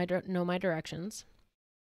don't know my directions.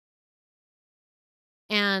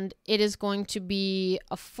 And it is going to be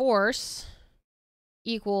a force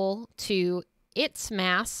equal to its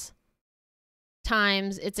mass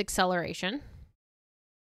times its acceleration.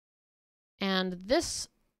 And this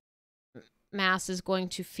mass is going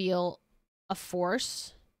to feel a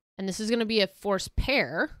force, and this is going to be a force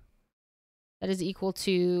pair that is equal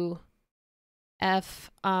to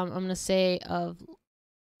F, I'm going to say of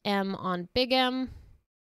M on big M.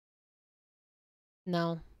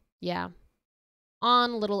 No, yeah.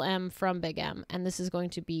 On little m from big M. And this is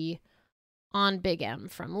going to be on big M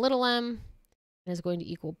from little m. And is going to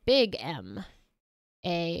equal big M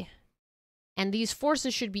A. And these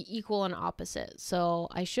forces should be equal and opposite. So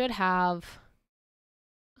I should have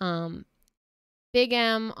big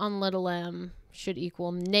M on little m should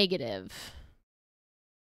equal negative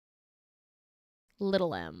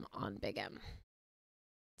little m on big M.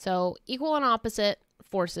 So equal and opposite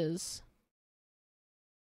forces.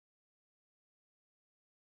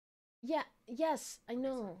 Yeah, yes, I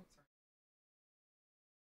know.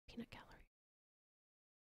 Peanut gallery.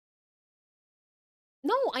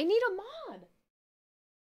 No, I need a mod.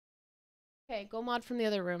 Okay, go mod from the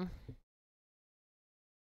other room.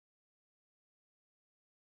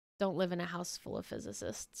 Don't live in a house full of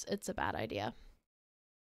physicists. It's a bad idea.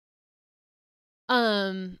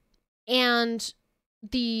 And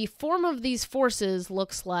the form of these forces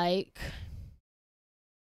looks like,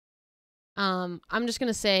 I'm just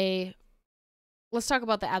going to say, let's talk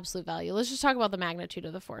about the absolute value. Let's just talk about the magnitude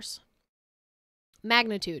of the force.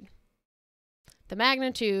 Magnitude. The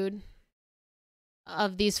magnitude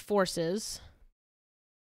of these forces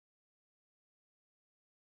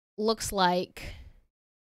looks like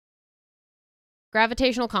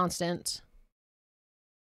gravitational constant,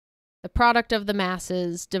 the product of the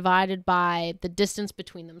masses divided by the distance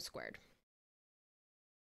between them squared.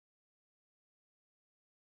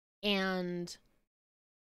 And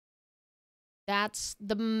that's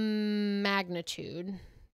the magnitude.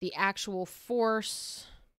 The actual force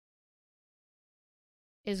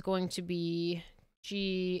is going to be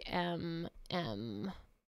GMM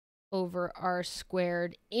over R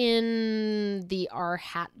squared in the R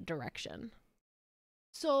hat direction.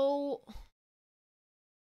 So,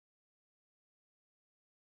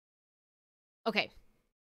 okay.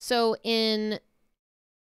 So in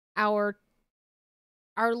our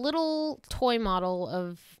little toy model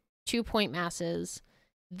of 2 point masses,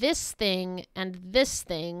 this thing and this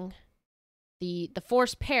thing, the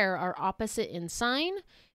force pair are opposite in sign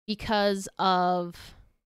because of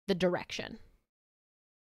the direction.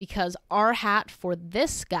 Because R hat for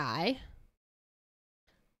this guy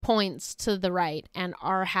points to the right, and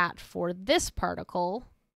R hat for this particle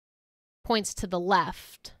points to the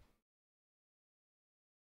left.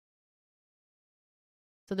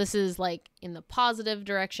 So this is like in the positive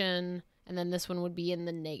direction, and then this one would be in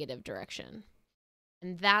the negative direction.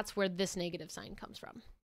 And that's where this negative sign comes from,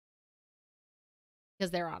 because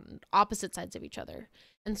they're on opposite sides of each other.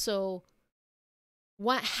 And so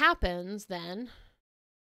what happens then,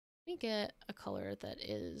 me get a color that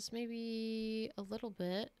is maybe a little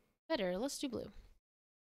bit better. Let's do blue.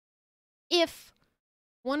 If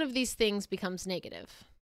one of these things becomes negative,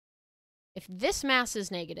 if this mass is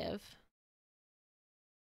negative,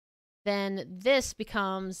 then this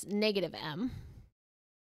becomes negative m.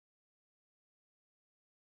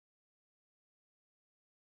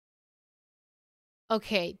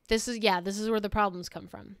 Okay, this is where the problems come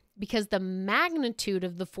from. Because the magnitude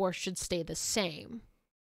of the force should stay the same.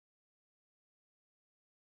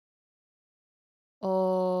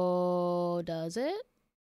 Oh, does it?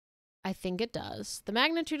 I think it does. The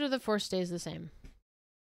magnitude of the force stays the same.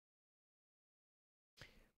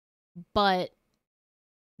 But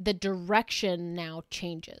the direction now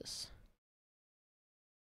changes.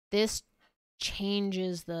 This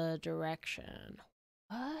changes the direction.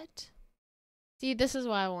 What? See, this is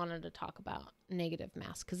why I wanted to talk about negative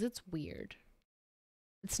mass, because it's weird.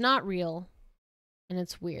 It's not real, and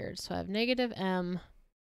it's weird. So I have negative m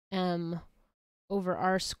over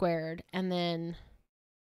r squared, and then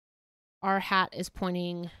r hat is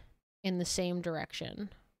pointing in the same direction.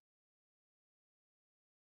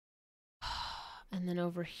 And then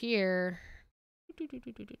over here,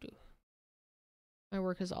 my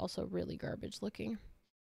work is also really garbage looking.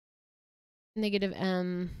 Negative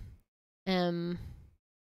m.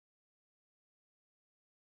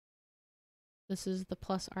 This is the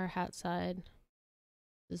plus r hat side.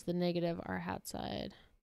 This is the negative r hat side.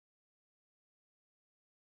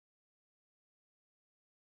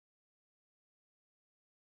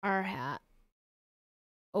 R hat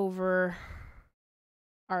over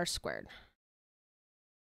r squared.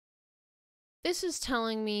 This is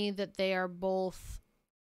telling me that they are both...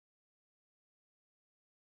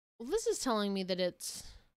 Well, this is telling me that it's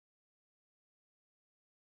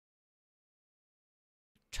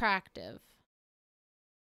attractive.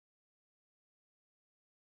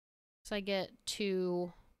 So I get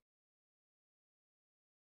to...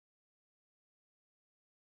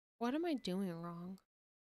 What am I doing wrong?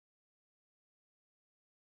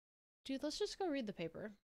 Dude, let's just go read the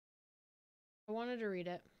paper. I wanted to read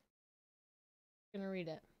it. I'm gonna read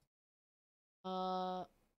it. On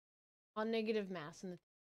negative mass. Let's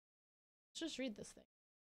just read this thing.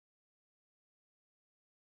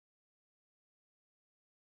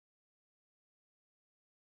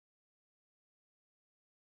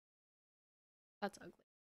 That's ugly.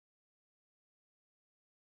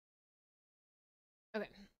 Okay.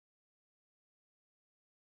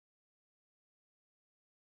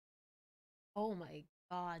 Oh my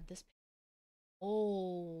god, this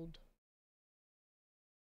old.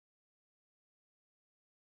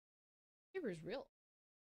 Paper is real.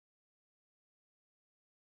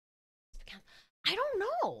 I don't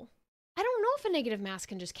know. I don't know if a negative mass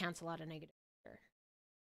can just cancel out a negative vector.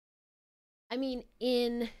 I mean,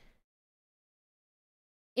 in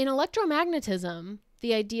electromagnetism,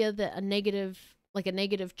 the idea that a negative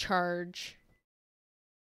charge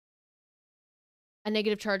and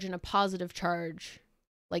a positive charge,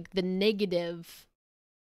 like the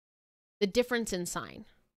difference in sign.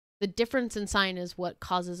 The difference in sign is what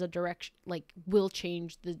causes a direction, like will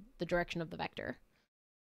change the direction of the vector.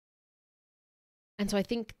 And so I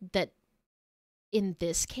think that in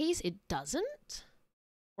this case, it doesn't,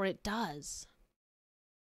 or it does.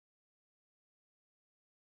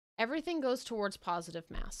 Everything goes towards positive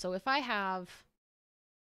mass. So if I've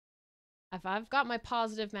got my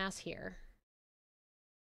positive mass here,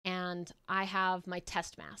 and I have my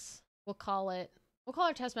test mass, we'll call our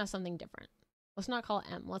test mass something different. Let's not call it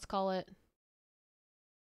M. Let's call it...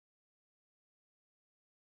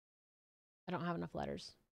 I don't have enough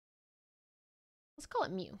letters. Let's call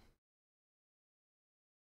it mu.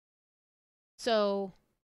 So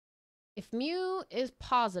if mu is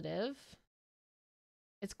positive,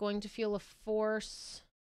 it's going to feel a force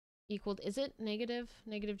equal... Is it negative?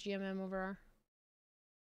 Negative GMM over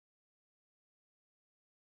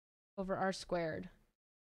r squared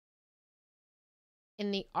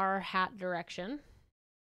in the r hat direction.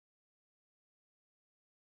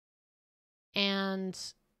 And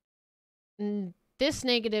this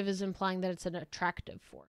negative is implying that it's an attractive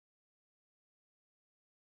force.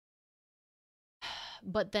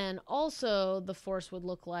 But then also the force would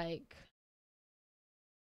look like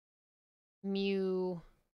mu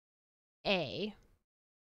A,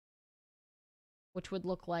 which would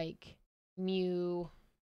look like mu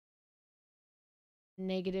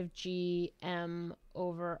negative GM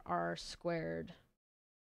over r squared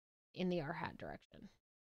in the r hat direction.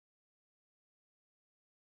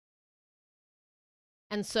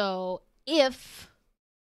 And so if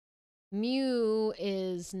mu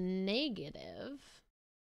is negative,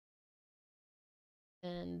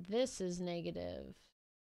 and this is negative.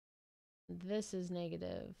 This is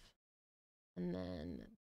negative. And then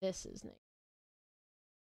this is negative.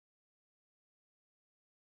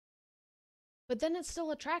 But then it's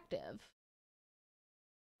still attractive.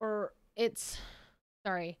 Or it's,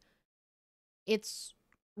 sorry, it's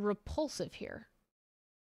repulsive here.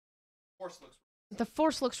 The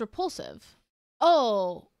force looks repulsive.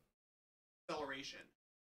 Oh. Acceleration.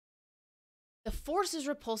 The force is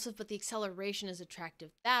repulsive, but the acceleration is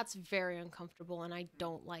attractive. That's very uncomfortable, and I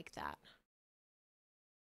don't like that.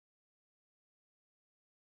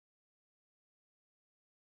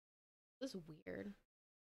 This is weird.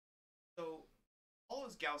 So, all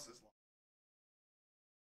is Gauss's law.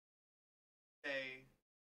 Say,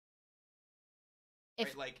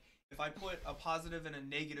 right, like, if I put a positive and a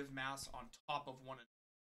negative mass on top of one another,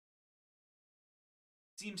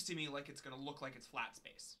 it seems to me like it's going to look like it's flat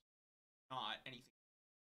space, not anything.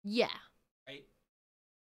 Yeah. Right?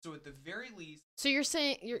 So at the very least, so you're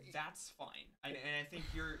saying that's fine. And I think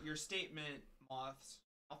your statement, Moth's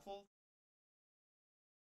mouthful.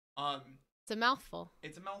 It's a mouthful.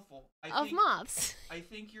 It's a mouthful. Of moths. I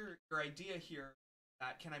think your idea here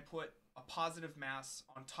that can I put a positive mass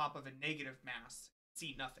on top of a negative mass,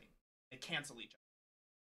 see nothing. They cancel each other.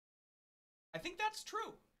 I think that's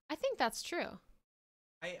true. I think that's true.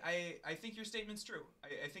 I think your statement's true.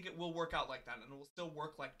 I think it will work out like that, and it will still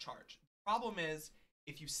work like charge. The problem is,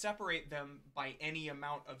 if you separate them by any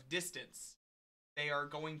amount of distance, they are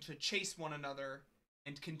going to chase one another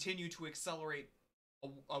and continue to accelerate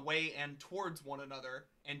away and towards one another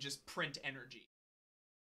and just print energy.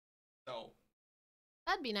 So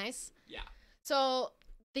that'd be nice. Yeah. So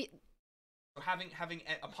having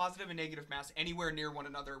a positive and negative mass anywhere near one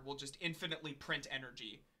another will just infinitely print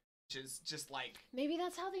energy, which is just like, maybe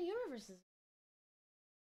that's how the universe is.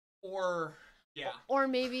 Or yeah. Or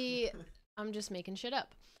maybe I'm just making shit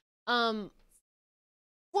up. Well,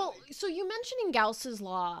 so you mentioning Gauss's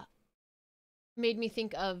law made me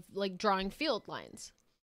think of like drawing field lines.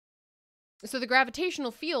 So the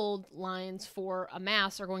gravitational field lines for a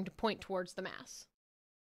mass are going to point towards the mass.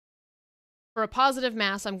 For a positive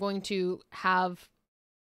mass, I'm going to have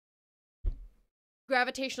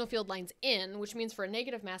gravitational field lines in, which means for a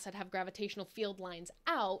negative mass, I'd have gravitational field lines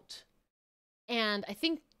out. And I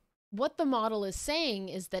think what the model is saying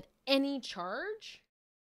is that any charge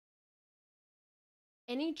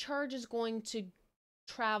is going to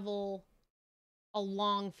travel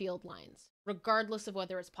along field lines, regardless of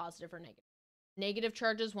whether it's positive or negative. Negative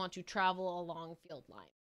charges want to travel along field lines.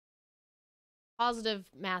 Positive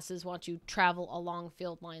masses want to travel along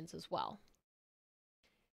field lines as well.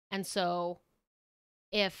 And so,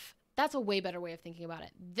 if that's a way better way of thinking about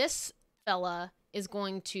it, this fella is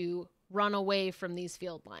going to run away from these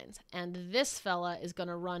field lines, and this fella is going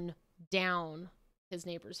to run down his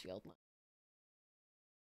neighbor's field line.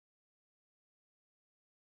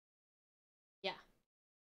 Yeah.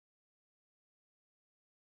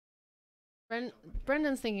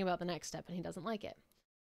 Brendan's thinking about the next step, and he doesn't like it.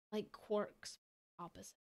 Like quarks,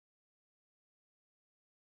 opposite.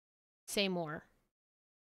 Say more.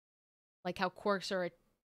 Like how quarks are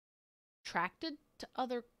attracted to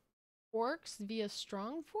other quarks via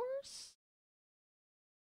strong force?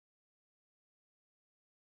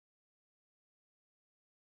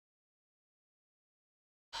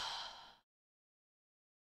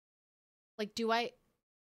 Like,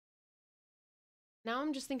 now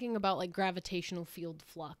I'm just thinking about like gravitational field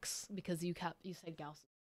flux because you said Gauss.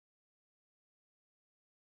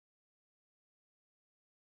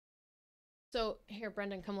 So here,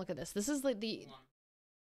 Brendan, come look at this. This is like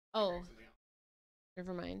oh,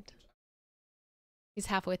 never mind. He's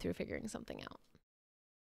halfway through figuring something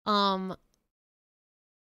out.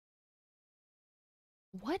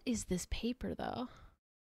 What is this paper though?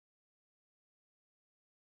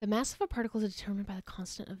 The mass of a particle is determined by the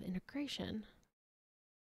constant of integration.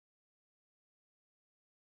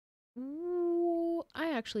 Ooh,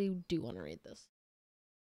 I actually do want to read this.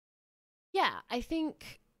 Yeah, I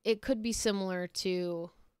think it could be similar to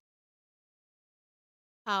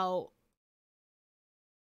how...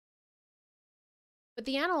 But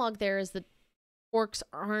the analog there is that quarks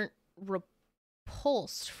aren't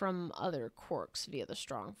repulsed from other quarks via the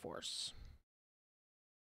strong force.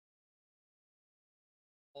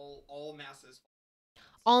 All masses.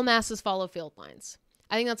 All masses follow field lines.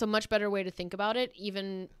 I think that's a much better way to think about it.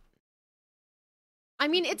 Even, I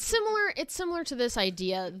mean, it's similar to this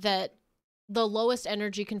idea that the lowest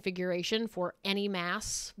energy configuration for any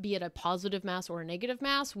mass, be it a positive mass or a negative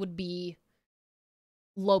mass, would be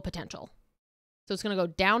low potential. So it's going to go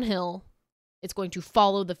downhill. It's going to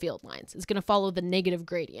follow the field lines. It's going to follow the negative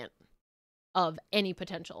gradient. of any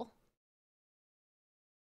potential.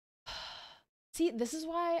 See, this is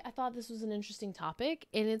why I thought this was an interesting topic,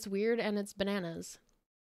 and it's weird and it's bananas.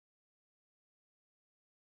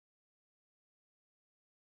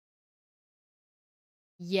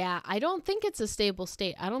 Yeah, I don't think it's a stable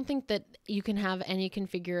state. I don't think that you can have any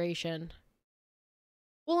configuration.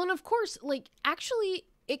 Well, and of course, like, actually,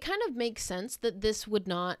 it kind of makes sense that this would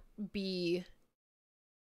not be,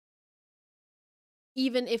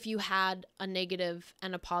 even if you had a negative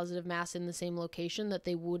and a positive mass in the same location, that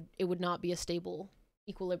it would not be a stable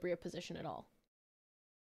equilibrium position at all.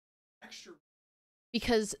 Extra.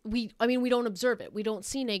 Because we don't observe it. We don't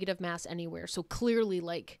see negative mass anywhere. So clearly,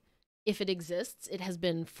 like, if it exists, it has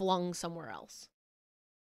been flung somewhere else.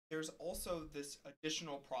 There's also this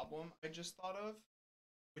additional problem I just thought of,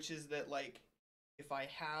 which is that, like, if I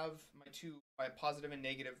have my positive and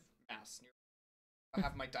negative mass near, I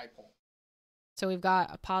have my dipole. So we've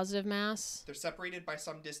got a positive mass. They're separated by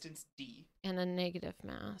some distance d. And a negative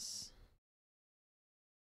mass.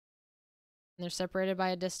 And they're separated by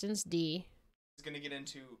a distance d. It's going to get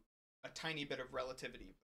into a tiny bit of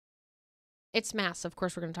relativity. It's mass. Of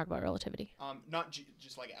course, we're going to talk about relativity. Not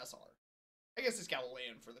just like SR. I guess it's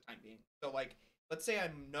Galilean for the time being. So, like, let's say I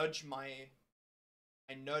nudge my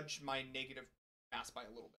negative mass by a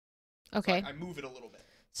little bit. Okay. So I move it a little bit.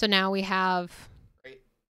 So now we have right?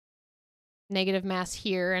 Negative mass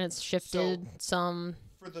here, and it's shifted some.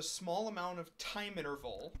 For the small amount of time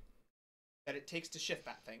interval that it takes to shift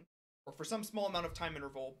that thing, or for some small amount of time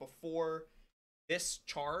interval before this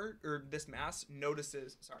charge or this mass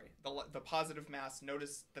notices, the positive mass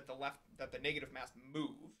notice that the negative mass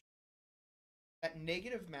moved. That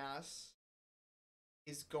negative mass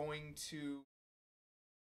is going to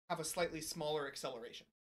have a slightly smaller acceleration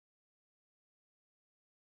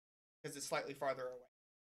because it's slightly farther away.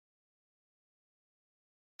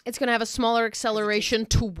 It's going to have a smaller acceleration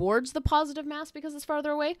towards the positive mass because it's farther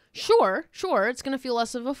away? Yeah. Sure. It's going to feel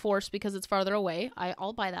less of a force because it's farther away.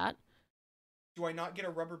 I'll buy that. Do I not get a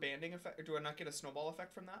rubber banding effect, or do I not get a snowball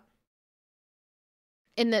effect from that?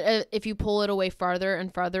 In that if you pull it away farther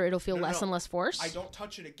and farther, it'll feel less and less force? I don't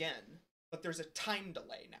touch it again, but there's a time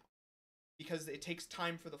delay now. Because it takes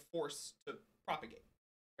time for the force to propagate,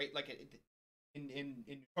 right? Like, in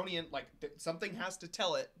Newtonian, like, something has to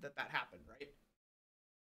tell it that happened, right?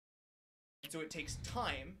 And so it takes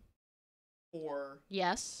time for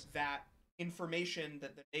that information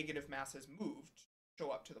that the negative mass has moved to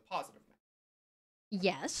show up to the positive mass.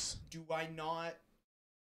 Yes. Do I not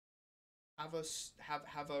have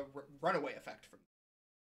a runaway effect from that?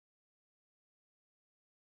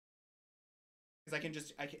 Because I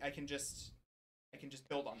can just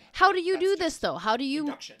build on that. How do you do this though? How do you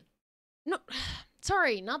induction? No,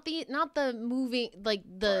 sorry, not the moving, like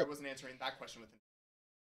the. Sorry, I wasn't answering that question with.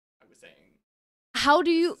 I was saying. How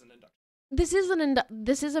do you? This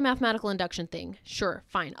is a mathematical induction thing. Sure,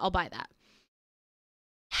 fine, I'll buy that.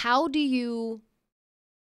 How do you?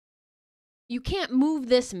 You can't move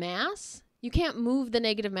this mass. You can't move the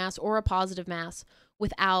negative mass or a positive mass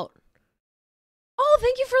without. Oh,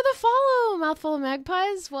 thank you for the follow, Mouthful of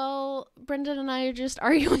Magpies. Well, Brendan and I are just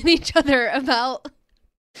arguing with each other about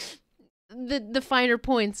the finer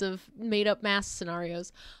points of made-up mass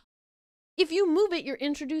scenarios. If you move it, you're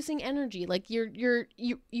introducing energy. Like, you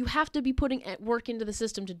have to be putting work into the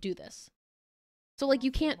system to do this. So, like,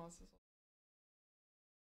 you can't.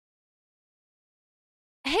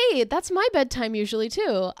 Hey, that's my bedtime usually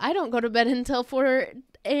too. I don't go to bed until 4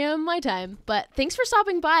 a.m. my time. But thanks for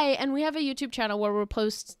stopping by, and we have a YouTube channel where we'll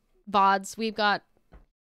post VODs. We've got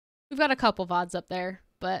a couple VODs up there,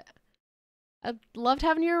 but I loved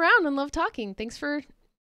having you around and love talking. Thanks for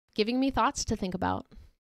giving me thoughts to think about.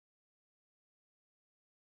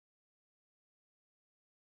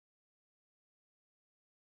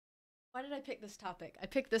 Why did I pick this topic? I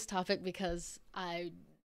picked this topic because I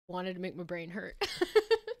wanted to make my brain hurt.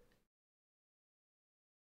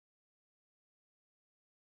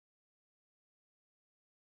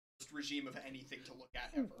 Regime of anything to look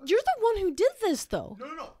at ever. You're the one who did this, though.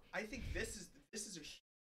 No. I think this is a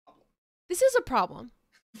problem. This is a problem.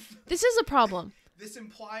 This is a problem. This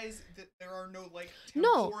implies that there are no, like,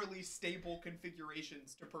 temporally stable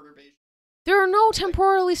configurations to perturbation. There are no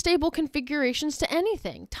temporally stable configurations to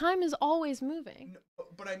anything. Time is always moving. No,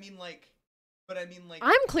 but I mean like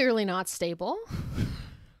I'm clearly not stable.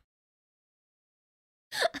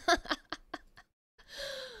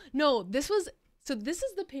 No, this is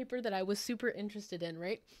the paper that I was super interested in,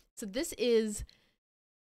 right? So this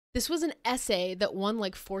was an essay that won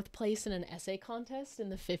like 4th place in an essay contest in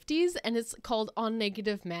the 50s, and it's called On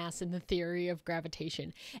Negative Mass and the Theory of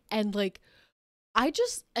Gravitation. And like, I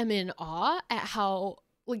just am in awe at how,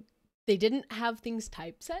 like, they didn't have things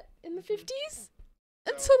typeset in the 50s.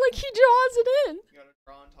 And so, like, he draws it in. You gotta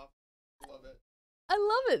draw on top. I love it. I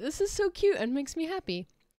love it. This is so cute and makes me happy.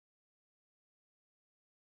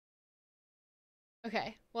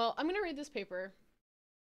 Okay, well, I'm gonna read this paper.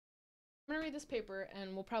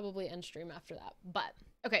 And we'll probably end stream after that. But,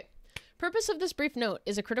 okay. Purpose of this brief note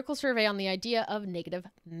is a critical survey on the idea of negative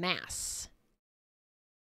mass.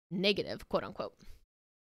 Negative, quote unquote,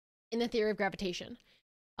 in the theory of gravitation.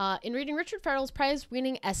 In reading Richard Farrell's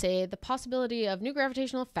prize-winning essay, The Possibility of New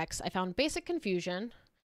Gravitational Effects, I found basic confusion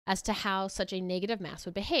as to how such a negative mass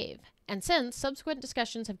would behave. And since subsequent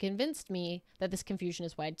discussions have convinced me that this confusion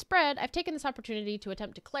is widespread, I've taken this opportunity to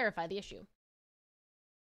attempt to clarify the issue.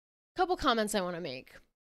 Couple comments I want to make.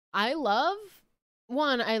 I loved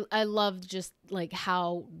just like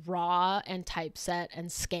how raw and typeset and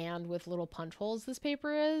scanned with little punch holes this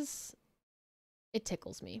paper is. It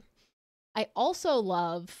tickles me. I also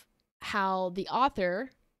love how the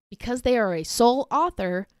author, because they are a sole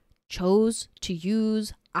author, chose to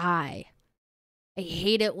use I. I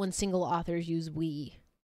hate it when single authors use we.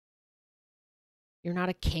 You're not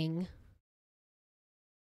a king.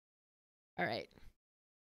 All right.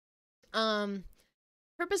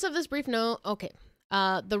 Purpose of this brief note, okay.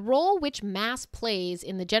 The role which mass plays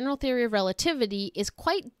in the general theory of relativity is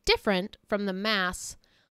quite different from the mass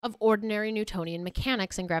of ordinary Newtonian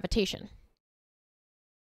mechanics and gravitation.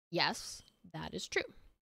 Yes, that is true.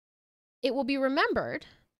 It will be remembered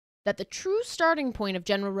that the true starting point of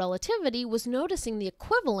general relativity was noticing the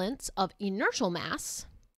equivalence of inertial mass,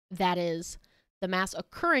 that is, the mass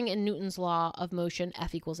occurring in Newton's law of motion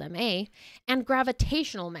F equals ma, and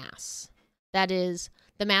gravitational mass, that is,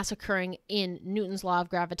 the mass occurring in Newton's law of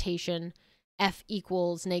gravitation F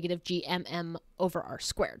equals negative gmm over r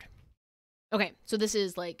squared. Okay, so this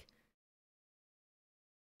is like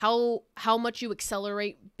how much you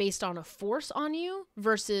accelerate based on a force on you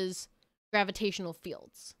versus gravitational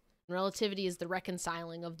fields. Relativity is the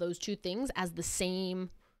reconciling of those two things as the same.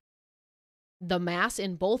 The mass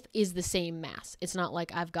in both is the same mass. It's not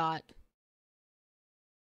like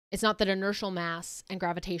it's not that inertial mass and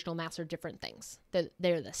gravitational mass are different things.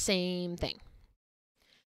 They're the same thing.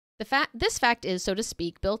 This fact is, so to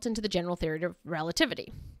speak, built into the general theory of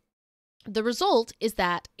relativity. The result is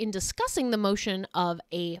that in discussing the motion of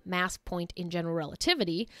a mass point in general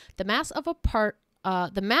relativity, the mass of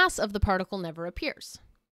the particle never appears.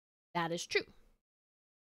 That is true.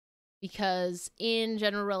 Because in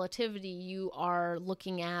general relativity, you are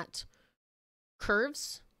looking at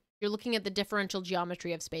curves. You're looking at the differential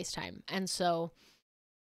geometry of space-time. And so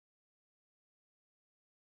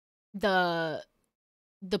the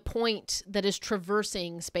point that is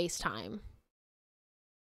traversing space-time,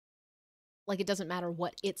 like it doesn't matter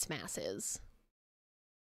what its mass is,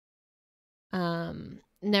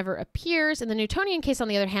 never appears. In the Newtonian case, on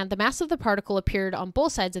the other hand, the mass of the particle appeared on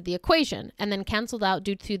both sides of the equation and then canceled out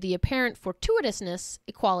due to the apparent fortuitousness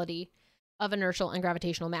equality of inertial and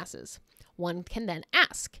gravitational masses. One can then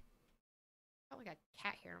ask. I got a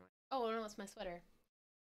cat here. Oh, no, it's my sweater.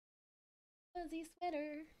 Fuzzy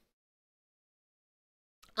sweater.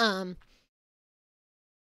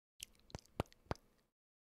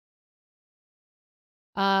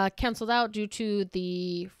 Canceled out due to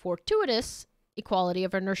the fortuitous equality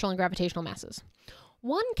of inertial and gravitational masses.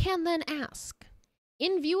 One can then ask,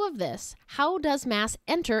 in view of this, how does mass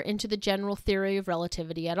enter into the general theory of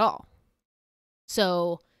relativity at all?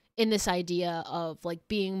 So, in this idea of like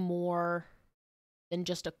being more than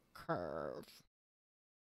just a curve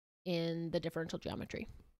in the differential geometry.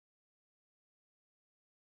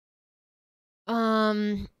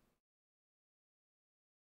 On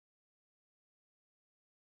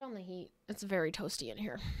the heat. It's very toasty in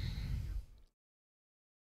here.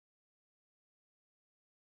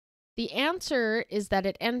 The answer is that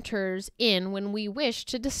it enters in when we wish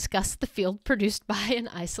to discuss the field produced by an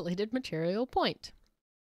isolated material point.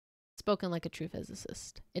 Spoken like a true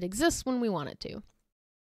physicist. It exists when we want it to.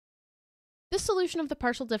 This solution of the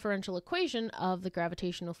partial differential equation of the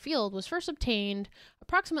gravitational field was first obtained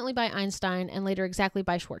approximately by Einstein and later exactly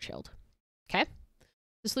by Schwarzschild. Okay?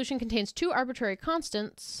 The solution contains two arbitrary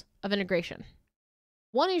constants of integration.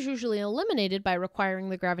 One is usually eliminated by requiring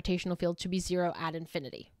the gravitational field to be zero at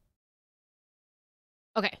infinity.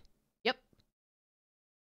 Okay, yep.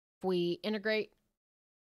 If we integrate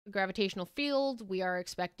the gravitational field, we are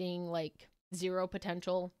expecting like zero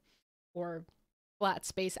potential or flat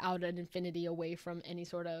space out at infinity away from any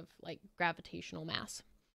sort of like gravitational mass.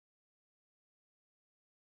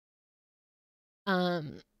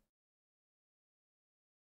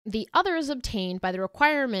 The other is obtained by the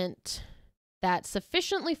requirement that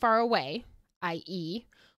sufficiently far away, i.e.,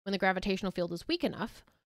 when the gravitational field is weak enough,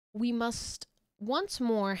 we must once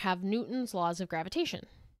more have Newton's laws of gravitation.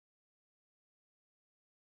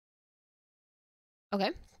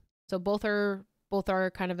 Okay, so both are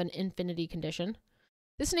kind of an infinity condition.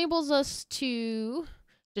 This enables us to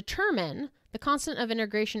determine the constant of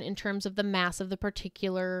integration in terms of the mass of the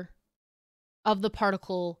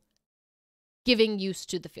particle giving use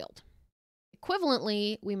to the field.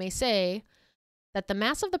 Equivalently, we may say that the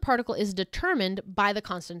mass of the particle is determined by the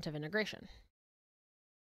constant of integration.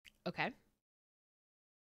 Okay.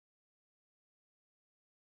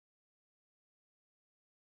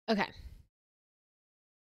 Okay.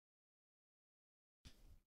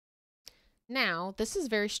 Now, this is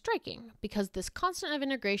very striking because this constant of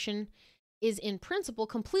integration is in principle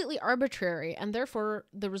completely arbitrary, and therefore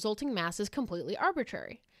the resulting mass is completely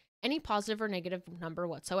arbitrary, any positive or negative number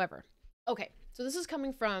whatsoever. Okay, so this is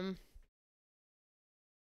coming from,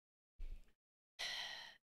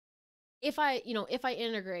 if I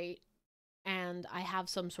integrate and I have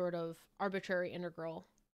some sort of arbitrary integral,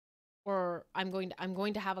 or I'm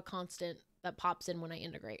going to have a constant that pops in when I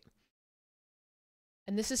integrate.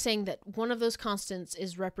 And this is saying that one of those constants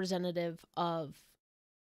is representative of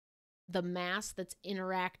the mass that's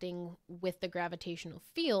interacting with the gravitational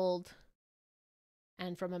field.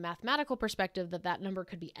 And from a mathematical perspective, that number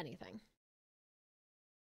could be anything.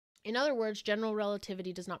 In other words, general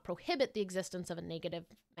relativity does not prohibit the existence of a negative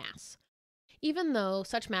mass. Even though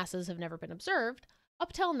such masses have never been observed,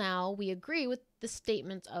 up till now, we agree with the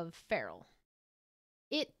statements of Ferrel.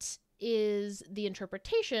 It is the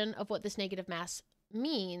interpretation of what this negative mass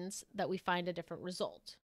means that we find a different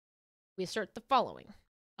result. We assert the following.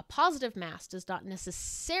 A positive mass does not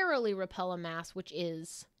necessarily repel a mass which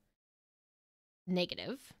is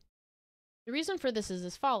negative. The reason for this is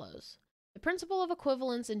as follows. The principle of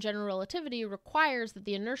equivalence in general relativity requires that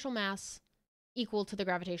the inertial mass equal to the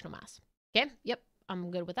gravitational mass. Okay, yep, I'm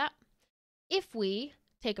good with that. If we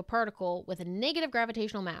take a particle with a negative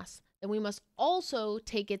gravitational mass, then we must also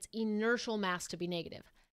take its inertial mass to be negative.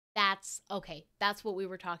 That's what we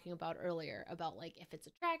were talking about earlier, about like if it's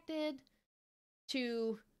attracted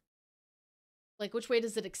to, like, which way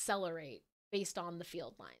does it accelerate based on the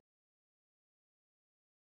field line.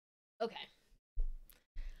 Okay.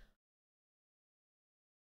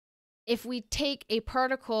 If we take a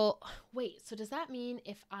particle, wait, so does that mean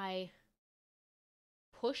if I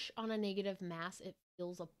push on a negative mass, it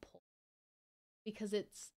feels a pull? Because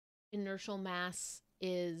its inertial mass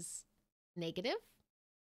is negative?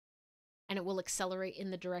 And it will accelerate in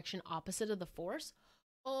the direction opposite of the force?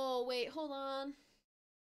 Oh, wait, hold on.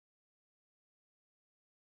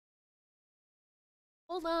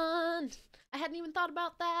 Hold on. I hadn't even thought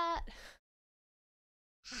about that.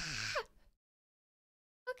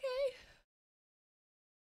 Okay.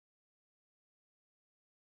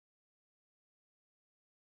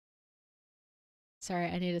 Sorry,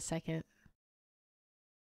 I need a second.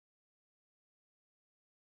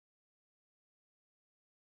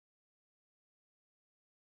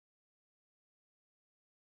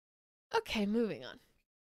 Okay, moving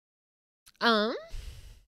on.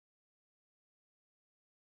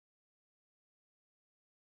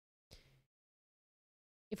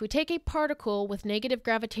 If we take a particle with negative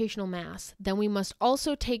gravitational mass, then we must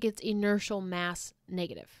also take its inertial mass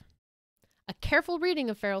negative. A careful reading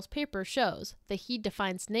of Ferrel's paper shows that he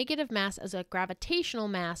defines negative mass as a gravitational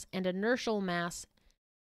mass and inertial mass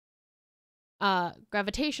and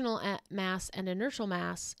inertial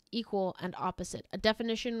mass equal and opposite, a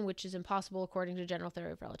definition which is impossible according to general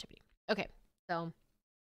theory of relativity. Okay, so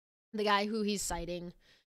the guy who he's citing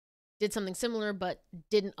did something similar but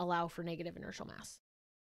didn't allow for negative inertial mass.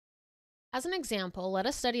 As an example, let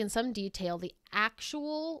us study in some detail the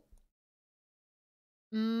actual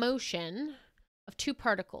motion of two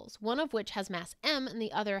particles, one of which has mass m and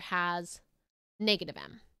the other has negative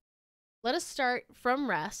m. Let us start from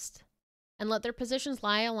rest and let their positions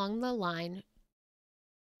lie along the line,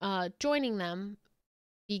 joining them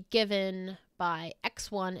be given by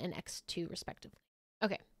x1 and x2 respectively.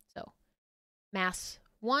 Okay, so mass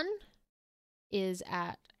 1 is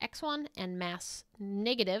at x1 and mass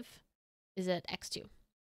negative is at x2.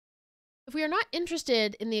 If we are not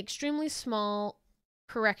interested in the extremely small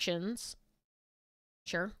corrections,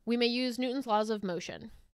 sure, we may use Newton's laws of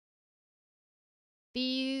motion.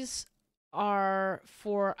 These are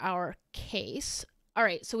for our case. All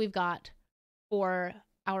right, so we've got for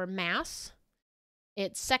our mass,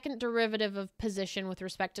 its second derivative of position with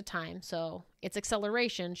respect to time, so its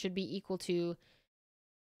acceleration should be equal to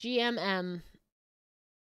gmm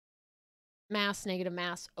mass negative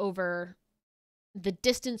mass over the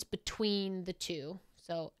distance between the two.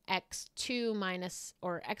 So x2 minus,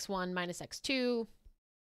 or x1 minus x2,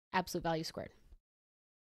 absolute value squared.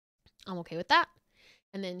 I'm okay with that.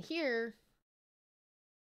 And then here,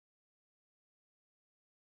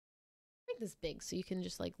 make this big so you can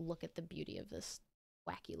just like look at the beauty of this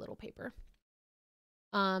wacky little paper.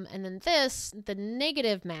 And then this, the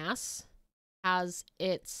negative mass, has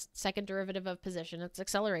its second derivative of position, its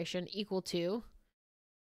acceleration, equal to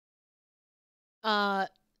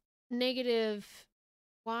negative,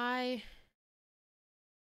 why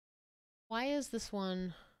is this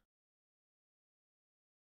one?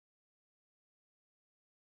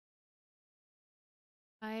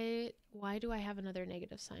 Why do I have another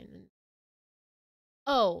negative sign?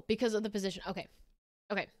 Oh, because of the position. Okay.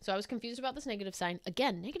 Okay, so I was confused about this negative sign.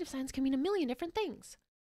 Again, negative signs can mean a million different things.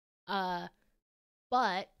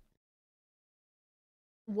 But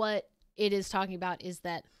what it is talking about is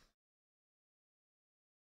that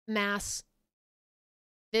mass,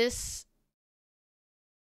 this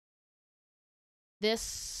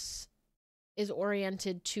is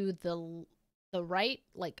oriented to the right,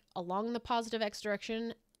 like along the positive x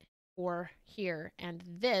direction, or here, and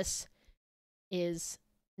this is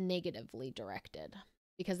negatively directed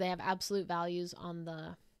because they have absolute values on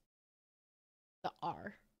the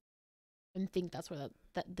r. I think that's where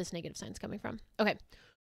this negative sign is coming from. Okay,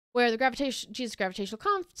 where the gravitational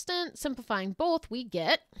constant, simplifying both, we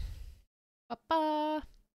get so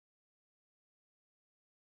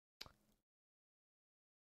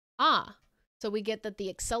we get that the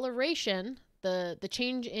acceleration, the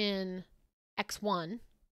change in x1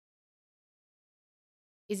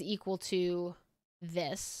 is equal to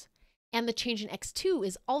this, and the change in x2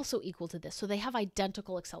 is also equal to this. So they have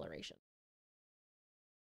identical acceleration.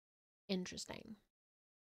 Interesting.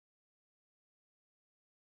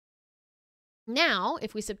 Now,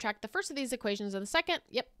 if we subtract the first of these equations and the second,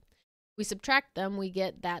 yep, we subtract them, we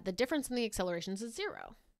get that the difference in the accelerations is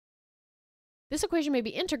 0. This equation may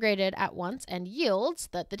be integrated at once and yields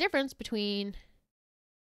that the difference between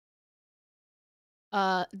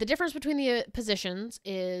the positions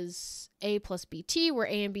is a plus bt, where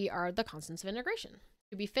a and b are the constants of integration,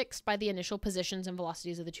 to be fixed by the initial positions and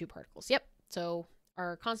velocities of the two particles. Yep, so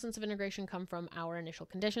our constants of integration come from our initial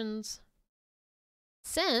conditions.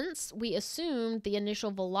 Since we assumed the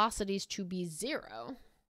initial velocities to be 0,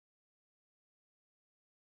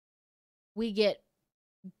 we get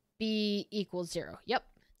b equals 0. Yep,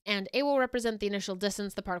 and a will represent the initial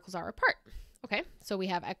distance the particles are apart. Okay, so we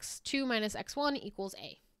have x2 minus x1 equals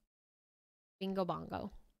a. Bingo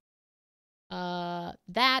bongo.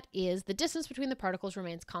 That is, the distance between the particles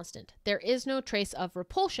remains constant. There is no trace of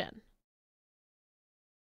repulsion.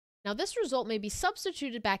 Now this result may be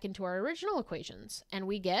substituted back into our original equations, and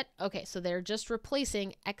we get, okay, so they're just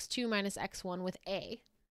replacing x2 minus x1 with a.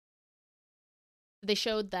 They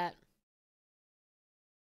showed that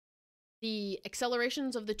the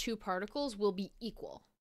accelerations of the two particles will be equal,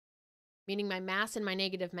 meaning my mass and my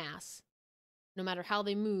negative mass, no matter how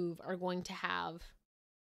they move, are going to have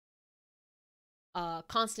a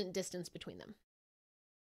constant distance between them.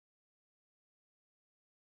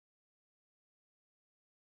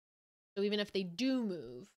 So even if they do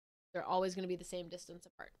move, they're always going to be the same distance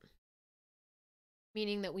apart.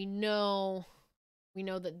 Meaning that we know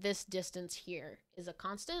that this distance here is a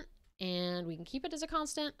constant, and we can keep it as a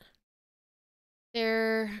constant.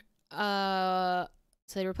 So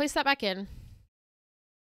they replace that back in.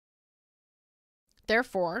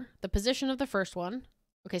 Therefore, the position of the first one,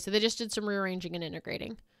 okay, so they just did some rearranging and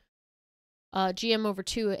integrating. GM over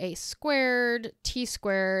 2a squared, t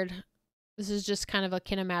squared. This is just kind of a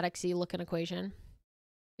kinematics-y looking equation.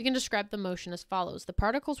 We can describe the motion as follows. The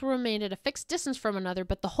particles will remain at a fixed distance from another,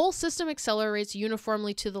 but the whole system accelerates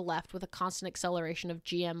uniformly to the left with a constant acceleration of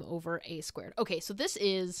GM over a squared. Okay, so this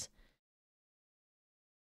is,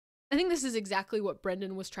 I think this is exactly what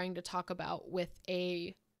Brendan was trying to talk about with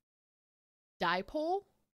a dipole,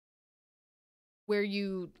 where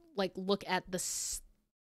you like look at the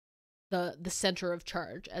center of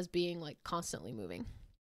charge as being like constantly moving.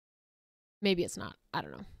 Maybe it's not. I don't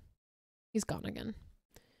know. He's gone again.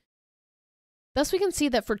 Thus, we can see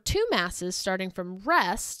that for two masses starting from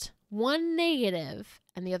rest, one negative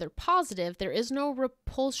and the other positive, there is no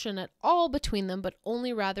repulsion at all between them, but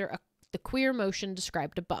only rather the queer motion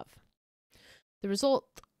described above. The result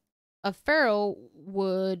of Faro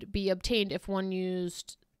would be obtained if one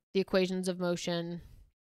used the equations of motion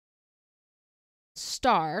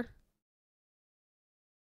star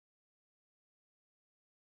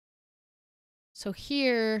so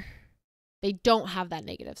here they don't have that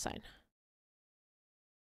negative sign.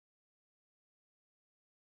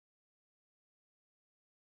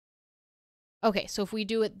 Okay, so if we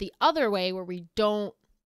do it the other way where we don't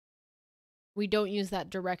use that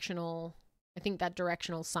directional, I think that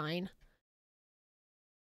directional sign,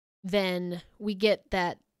 then we get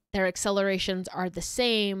that their accelerations are the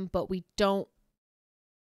same, but we don't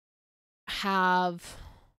have,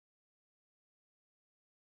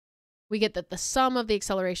 we get that the sum of the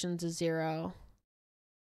accelerations is 0.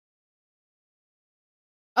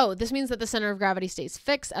 Oh, this means that the center of gravity stays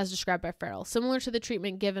fixed as described by Farrell. Similar to the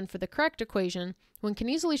treatment given for the correct equation, one can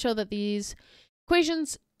easily show that these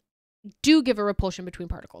equations do give a repulsion between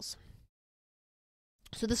particles.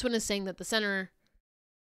 So this one is saying that the center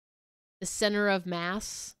of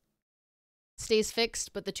mass stays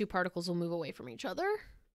fixed, but the two particles will move away from each other.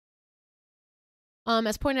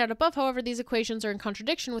 As pointed out above, however, these equations are in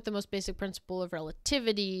contradiction with the most basic principle of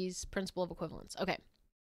relativity's principle of equivalence. Okay,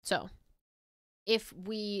 so if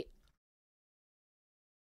we...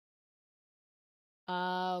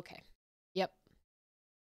 okay, yep.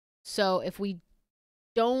 So if we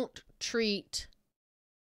don't treat...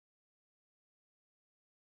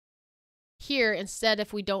 here, instead,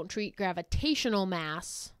 if we don't treat gravitational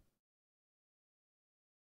mass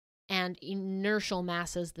and inertial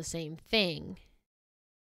mass as the same thing,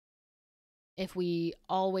 if we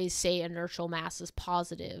always say inertial mass is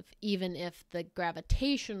positive, even if the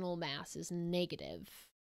gravitational mass is negative,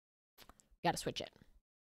 gotta switch it.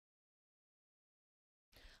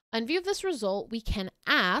 In view of this result, we can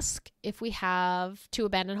ask if we have to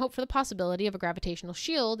abandon hope for the possibility of a gravitational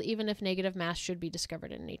shield, even if negative mass should be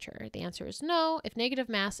discovered in nature. The answer is no, if negative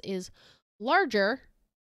mass is larger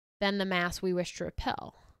than the mass we wish to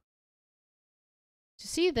repel. To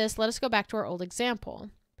see this, let us go back to our old example,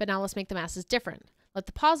 but now let's make the masses different. Let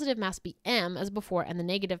the positive mass be m as before, and the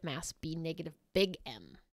negative mass be negative big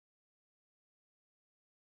M.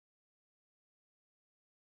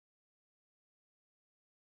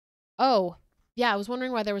 Oh, yeah, I was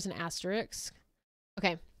wondering why there was an asterisk.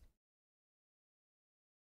 Okay.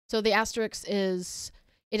 So the asterisk is,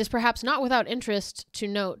 it is perhaps not without interest to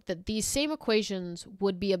note that these same equations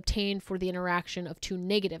would be obtained for the interaction of two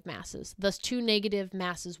negative masses. Thus, two negative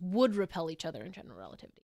masses would repel each other in general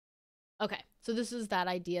relativity. Okay, so this is that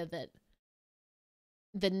idea that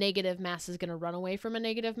the negative mass is going to run away from a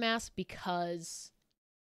negative mass because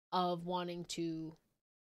of wanting to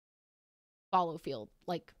follow field,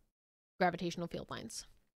 like gravitational field lines,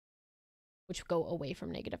 which go away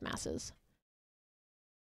from negative masses.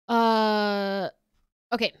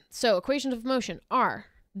 Okay, so equations of motion are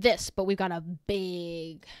this, but we got a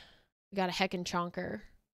heckin' chonker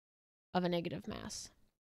of a negative mass.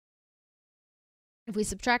 If we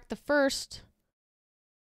subtract the first,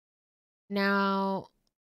 now,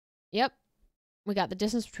 yep, we got the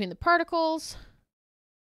distance between the particles.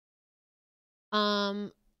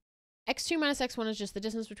 X2 minus x1 is just the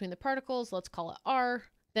distance between the particles. Let's call it r.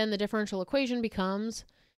 Then the differential equation becomes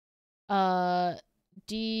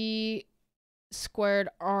d squared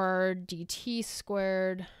r dt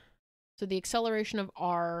squared. So the acceleration of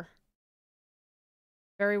r,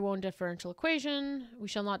 very well differential equation. We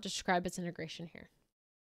shall not describe its integration here.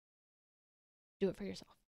 Do it for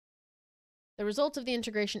yourself. The result of the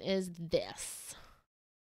integration is this.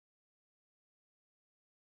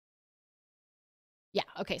 Yeah,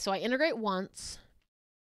 okay, so I integrate once.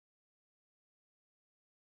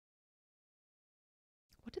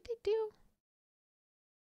 What did they do?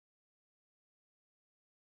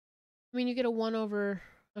 I mean, you get a 1 over...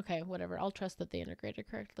 Okay, whatever. I'll trust that they integrated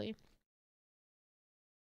correctly.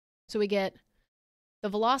 So we get the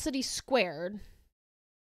velocity squared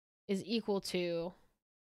is equal to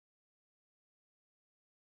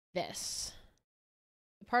this.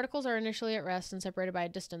 The particles are initially at rest and separated by a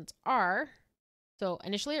distance r. So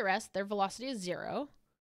initially at rest, their velocity is 0.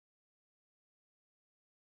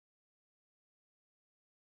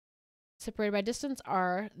 Separated by distance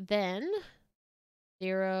r, then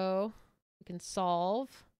 0, we can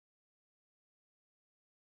solve.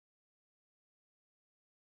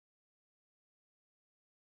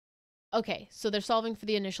 Okay, so they're solving for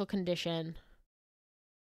the initial condition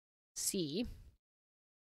C,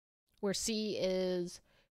 where C is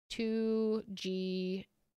 2g,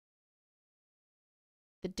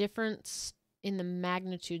 the difference in the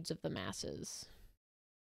magnitudes of the masses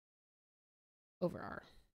over r.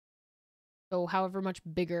 So however much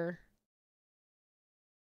bigger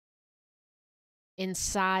in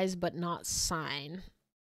size but not sign.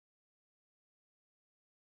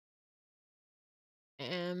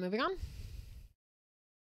 And moving on.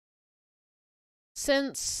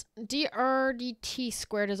 Since dr dt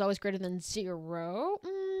squared is always greater than 0,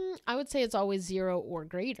 I would say it's always 0 or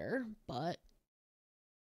greater, but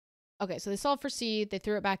Okay, so they solved for C, they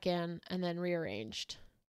threw it back in, and then rearranged.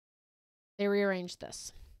 They rearranged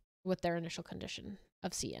this with their initial condition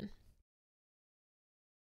of C in.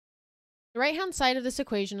 The right-hand side of this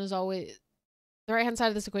equation must always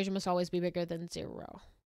be bigger than 0.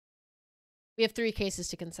 We have 3 cases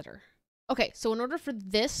to consider. Okay, so in order for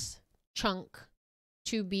this chunk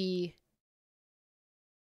to be,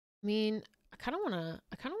 I mean, I kind of want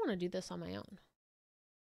to do this on my own.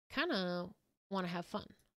 Kind of want to have fun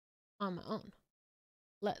on my own.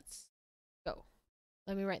 Let's go.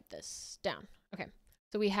 Let me write this down. Okay,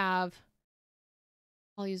 so we have,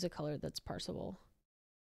 I'll use a color that's parsable.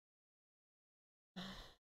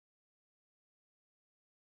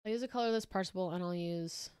 I'll use a color that's parsable, and I'll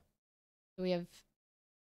use, so we have,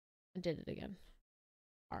 I did it again,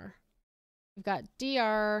 R. We've got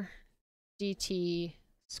dr dt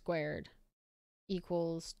squared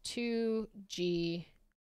equals 2g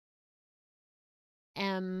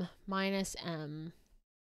m minus m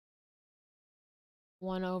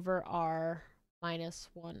 1 over r minus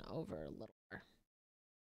 1 over little r.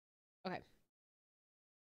 Okay.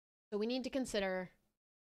 So we need to consider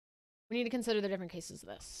the different cases of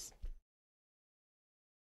this.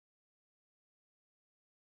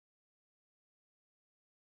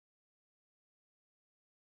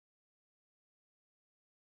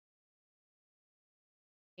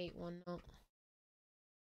 Note.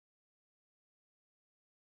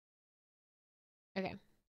 Okay,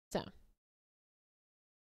 so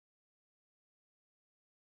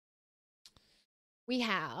we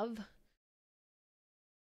have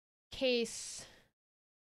case,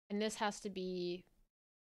 and this has to be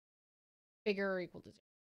bigger or equal to 0.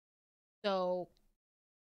 So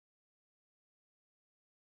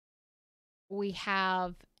we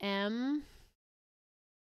have m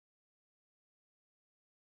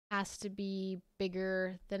has to be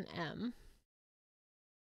bigger than m.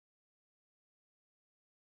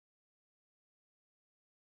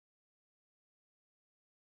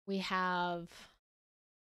 We have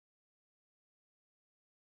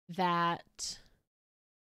that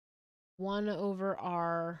 1 over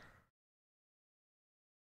r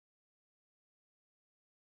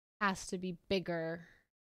has to be bigger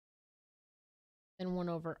than 1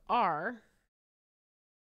 over r.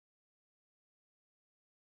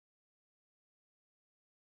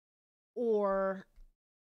 Or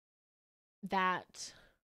that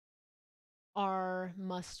r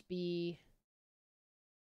must be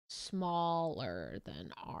smaller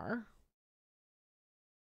than r.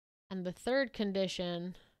 And the third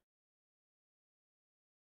condition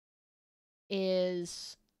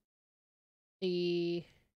is the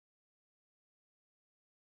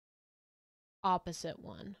opposite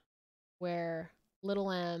one, where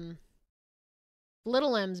little m's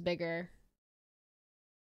bigger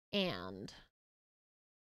and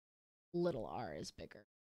little r is bigger.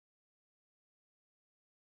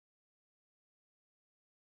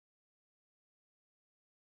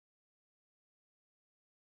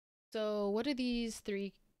 So what do these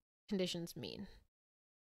 3 conditions mean?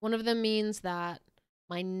 One of them means that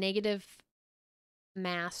my negative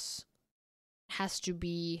mass has to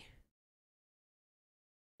be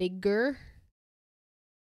bigger.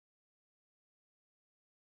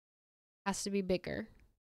 Has to be bigger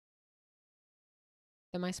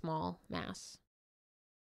than my small mass.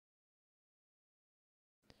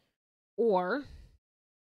 Or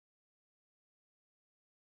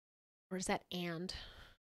is that and?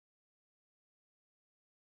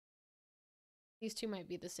 These 2 might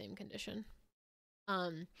be the same condition.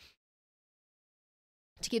 To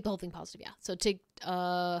keep the whole thing positive, yeah. So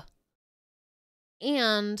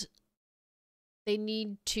and they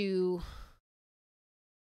need to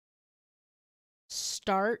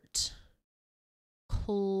start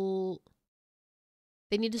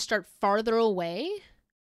farther away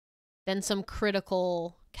than some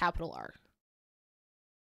critical capital R.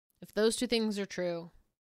 If those 2 things are true,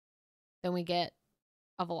 then we get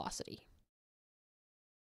a velocity.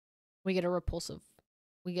 We get a repulsive.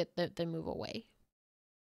 We get they move away.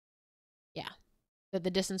 Yeah. The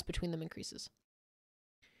distance between them increases.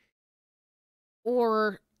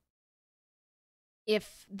 Or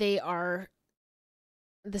if they are,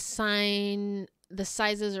 the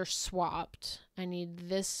sizes are swapped. I need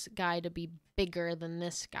this guy to be bigger than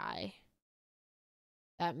this guy.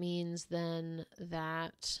 That means then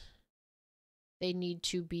that they need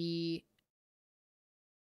to be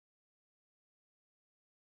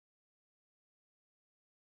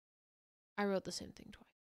I wrote the same thing twice.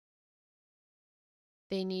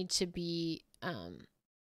 They need to be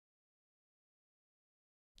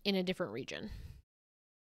in a different region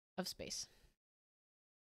of space.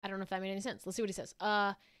 I don't know if that made any sense. Let's see what he says.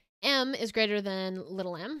 m is greater than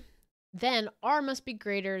little m, then r must be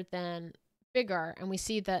greater than big R, and we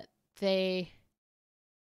see that they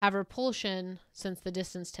have repulsion since the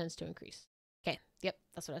distance tends to increase. Okay, yep,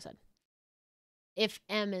 that's what I said. If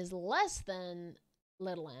m is less than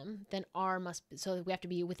little m, then r must be, so we have to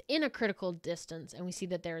be within a critical distance, and we see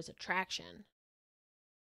that there is attraction.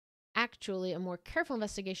 Actually, a more careful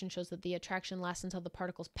investigation shows that the attraction lasts until the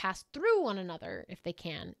particles pass through one another, if they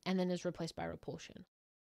can, and then is replaced by repulsion.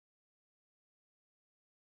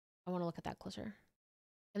 I want to look at that closer.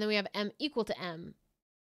 And then we have m equal to m.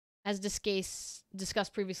 As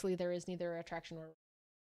discussed previously, there is neither attraction or...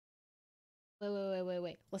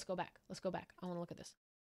 Wait. Let's go back. I want to look at this.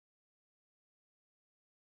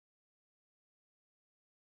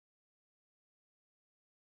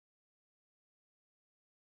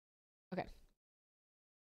 Okay.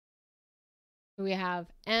 So we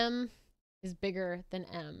have m is bigger than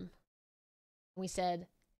m. We said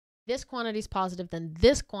this quantity is positive, then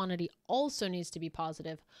this quantity also needs to be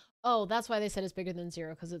positive. Oh, that's why they said it's bigger than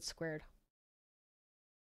 0, because it's squared.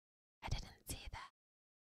 I didn't see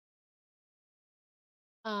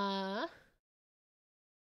that.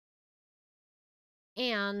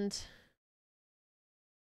 And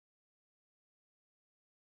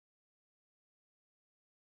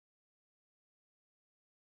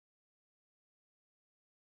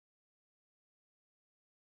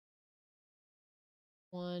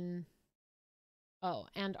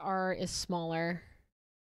and r is smaller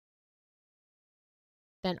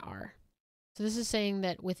than r. So this is saying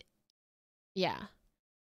that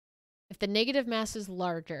if the negative mass is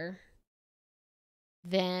larger,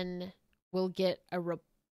 then we'll get a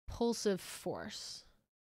repulsive force.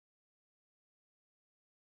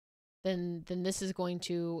 Then this is going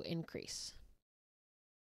to increase.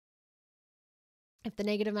 If the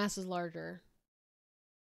negative mass is larger,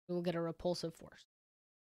 we will get a repulsive force.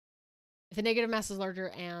 If the negative mass is larger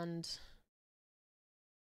and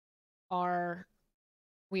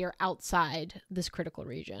we are outside this critical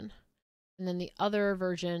region. And then the other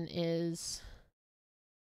version is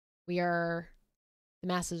the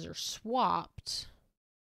masses are swapped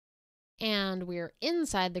and we are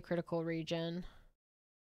inside the critical region,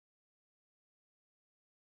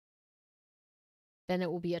 then it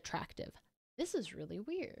will be attractive. This is really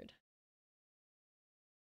weird.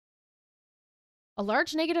 A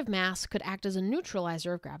large negative mass could act as a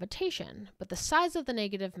neutralizer of gravitation, but the size of the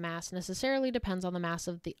negative mass necessarily depends on the mass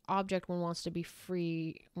of the object one wants to be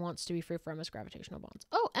free from its gravitational bonds.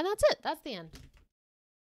 Oh, and that's it. That's the end.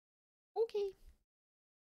 Okay.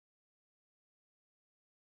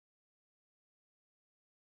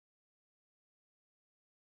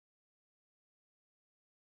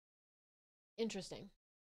 Interesting.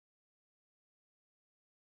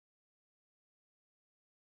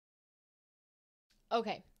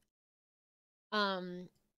 Okay.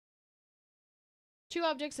 Two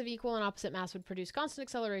objects of equal and opposite mass would produce constant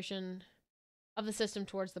acceleration of the system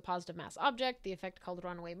towards the positive mass object. The effect called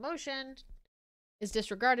runaway motion is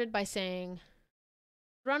disregarded by saying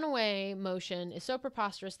runaway motion is so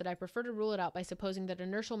preposterous that I prefer to rule it out by supposing that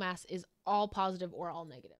inertial mass is all positive or all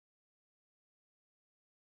negative.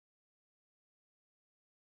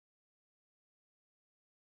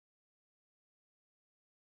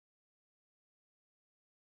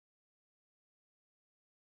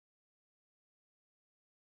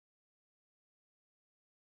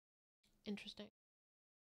 Interesting.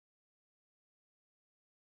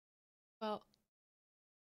 Well,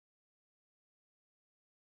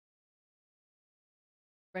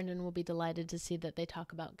 Brendan will be delighted to see that they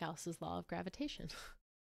talk about Gauss's law of gravitation.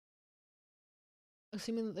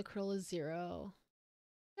 Assuming that the curl is 0.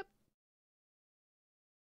 Yep.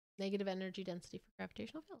 Negative energy density for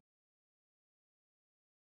gravitational field.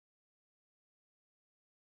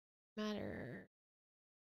 Matter.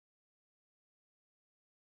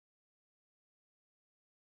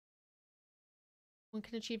 One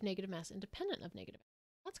can achieve negative mass independent of negative.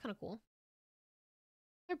 That's kind of cool.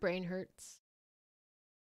 My brain hurts.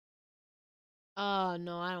 Oh,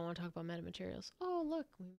 no, I don't want to talk about metamaterials. Oh, look.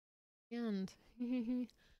 And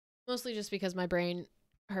mostly just because my brain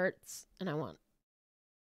hurts and I want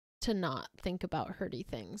to not think about hurty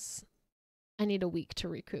things. I need a week to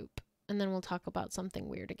recoup, and then we'll talk about something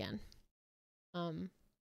weird again.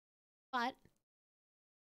 But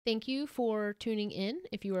thank you for tuning in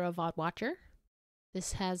if you are a VOD watcher.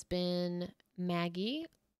 This has been Maggie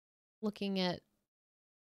looking at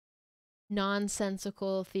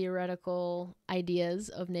nonsensical theoretical ideas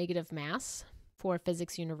of negative mass for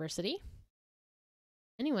Physics University.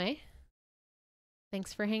 Anyway,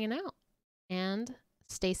 thanks for hanging out and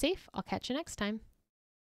stay safe. I'll catch you next time.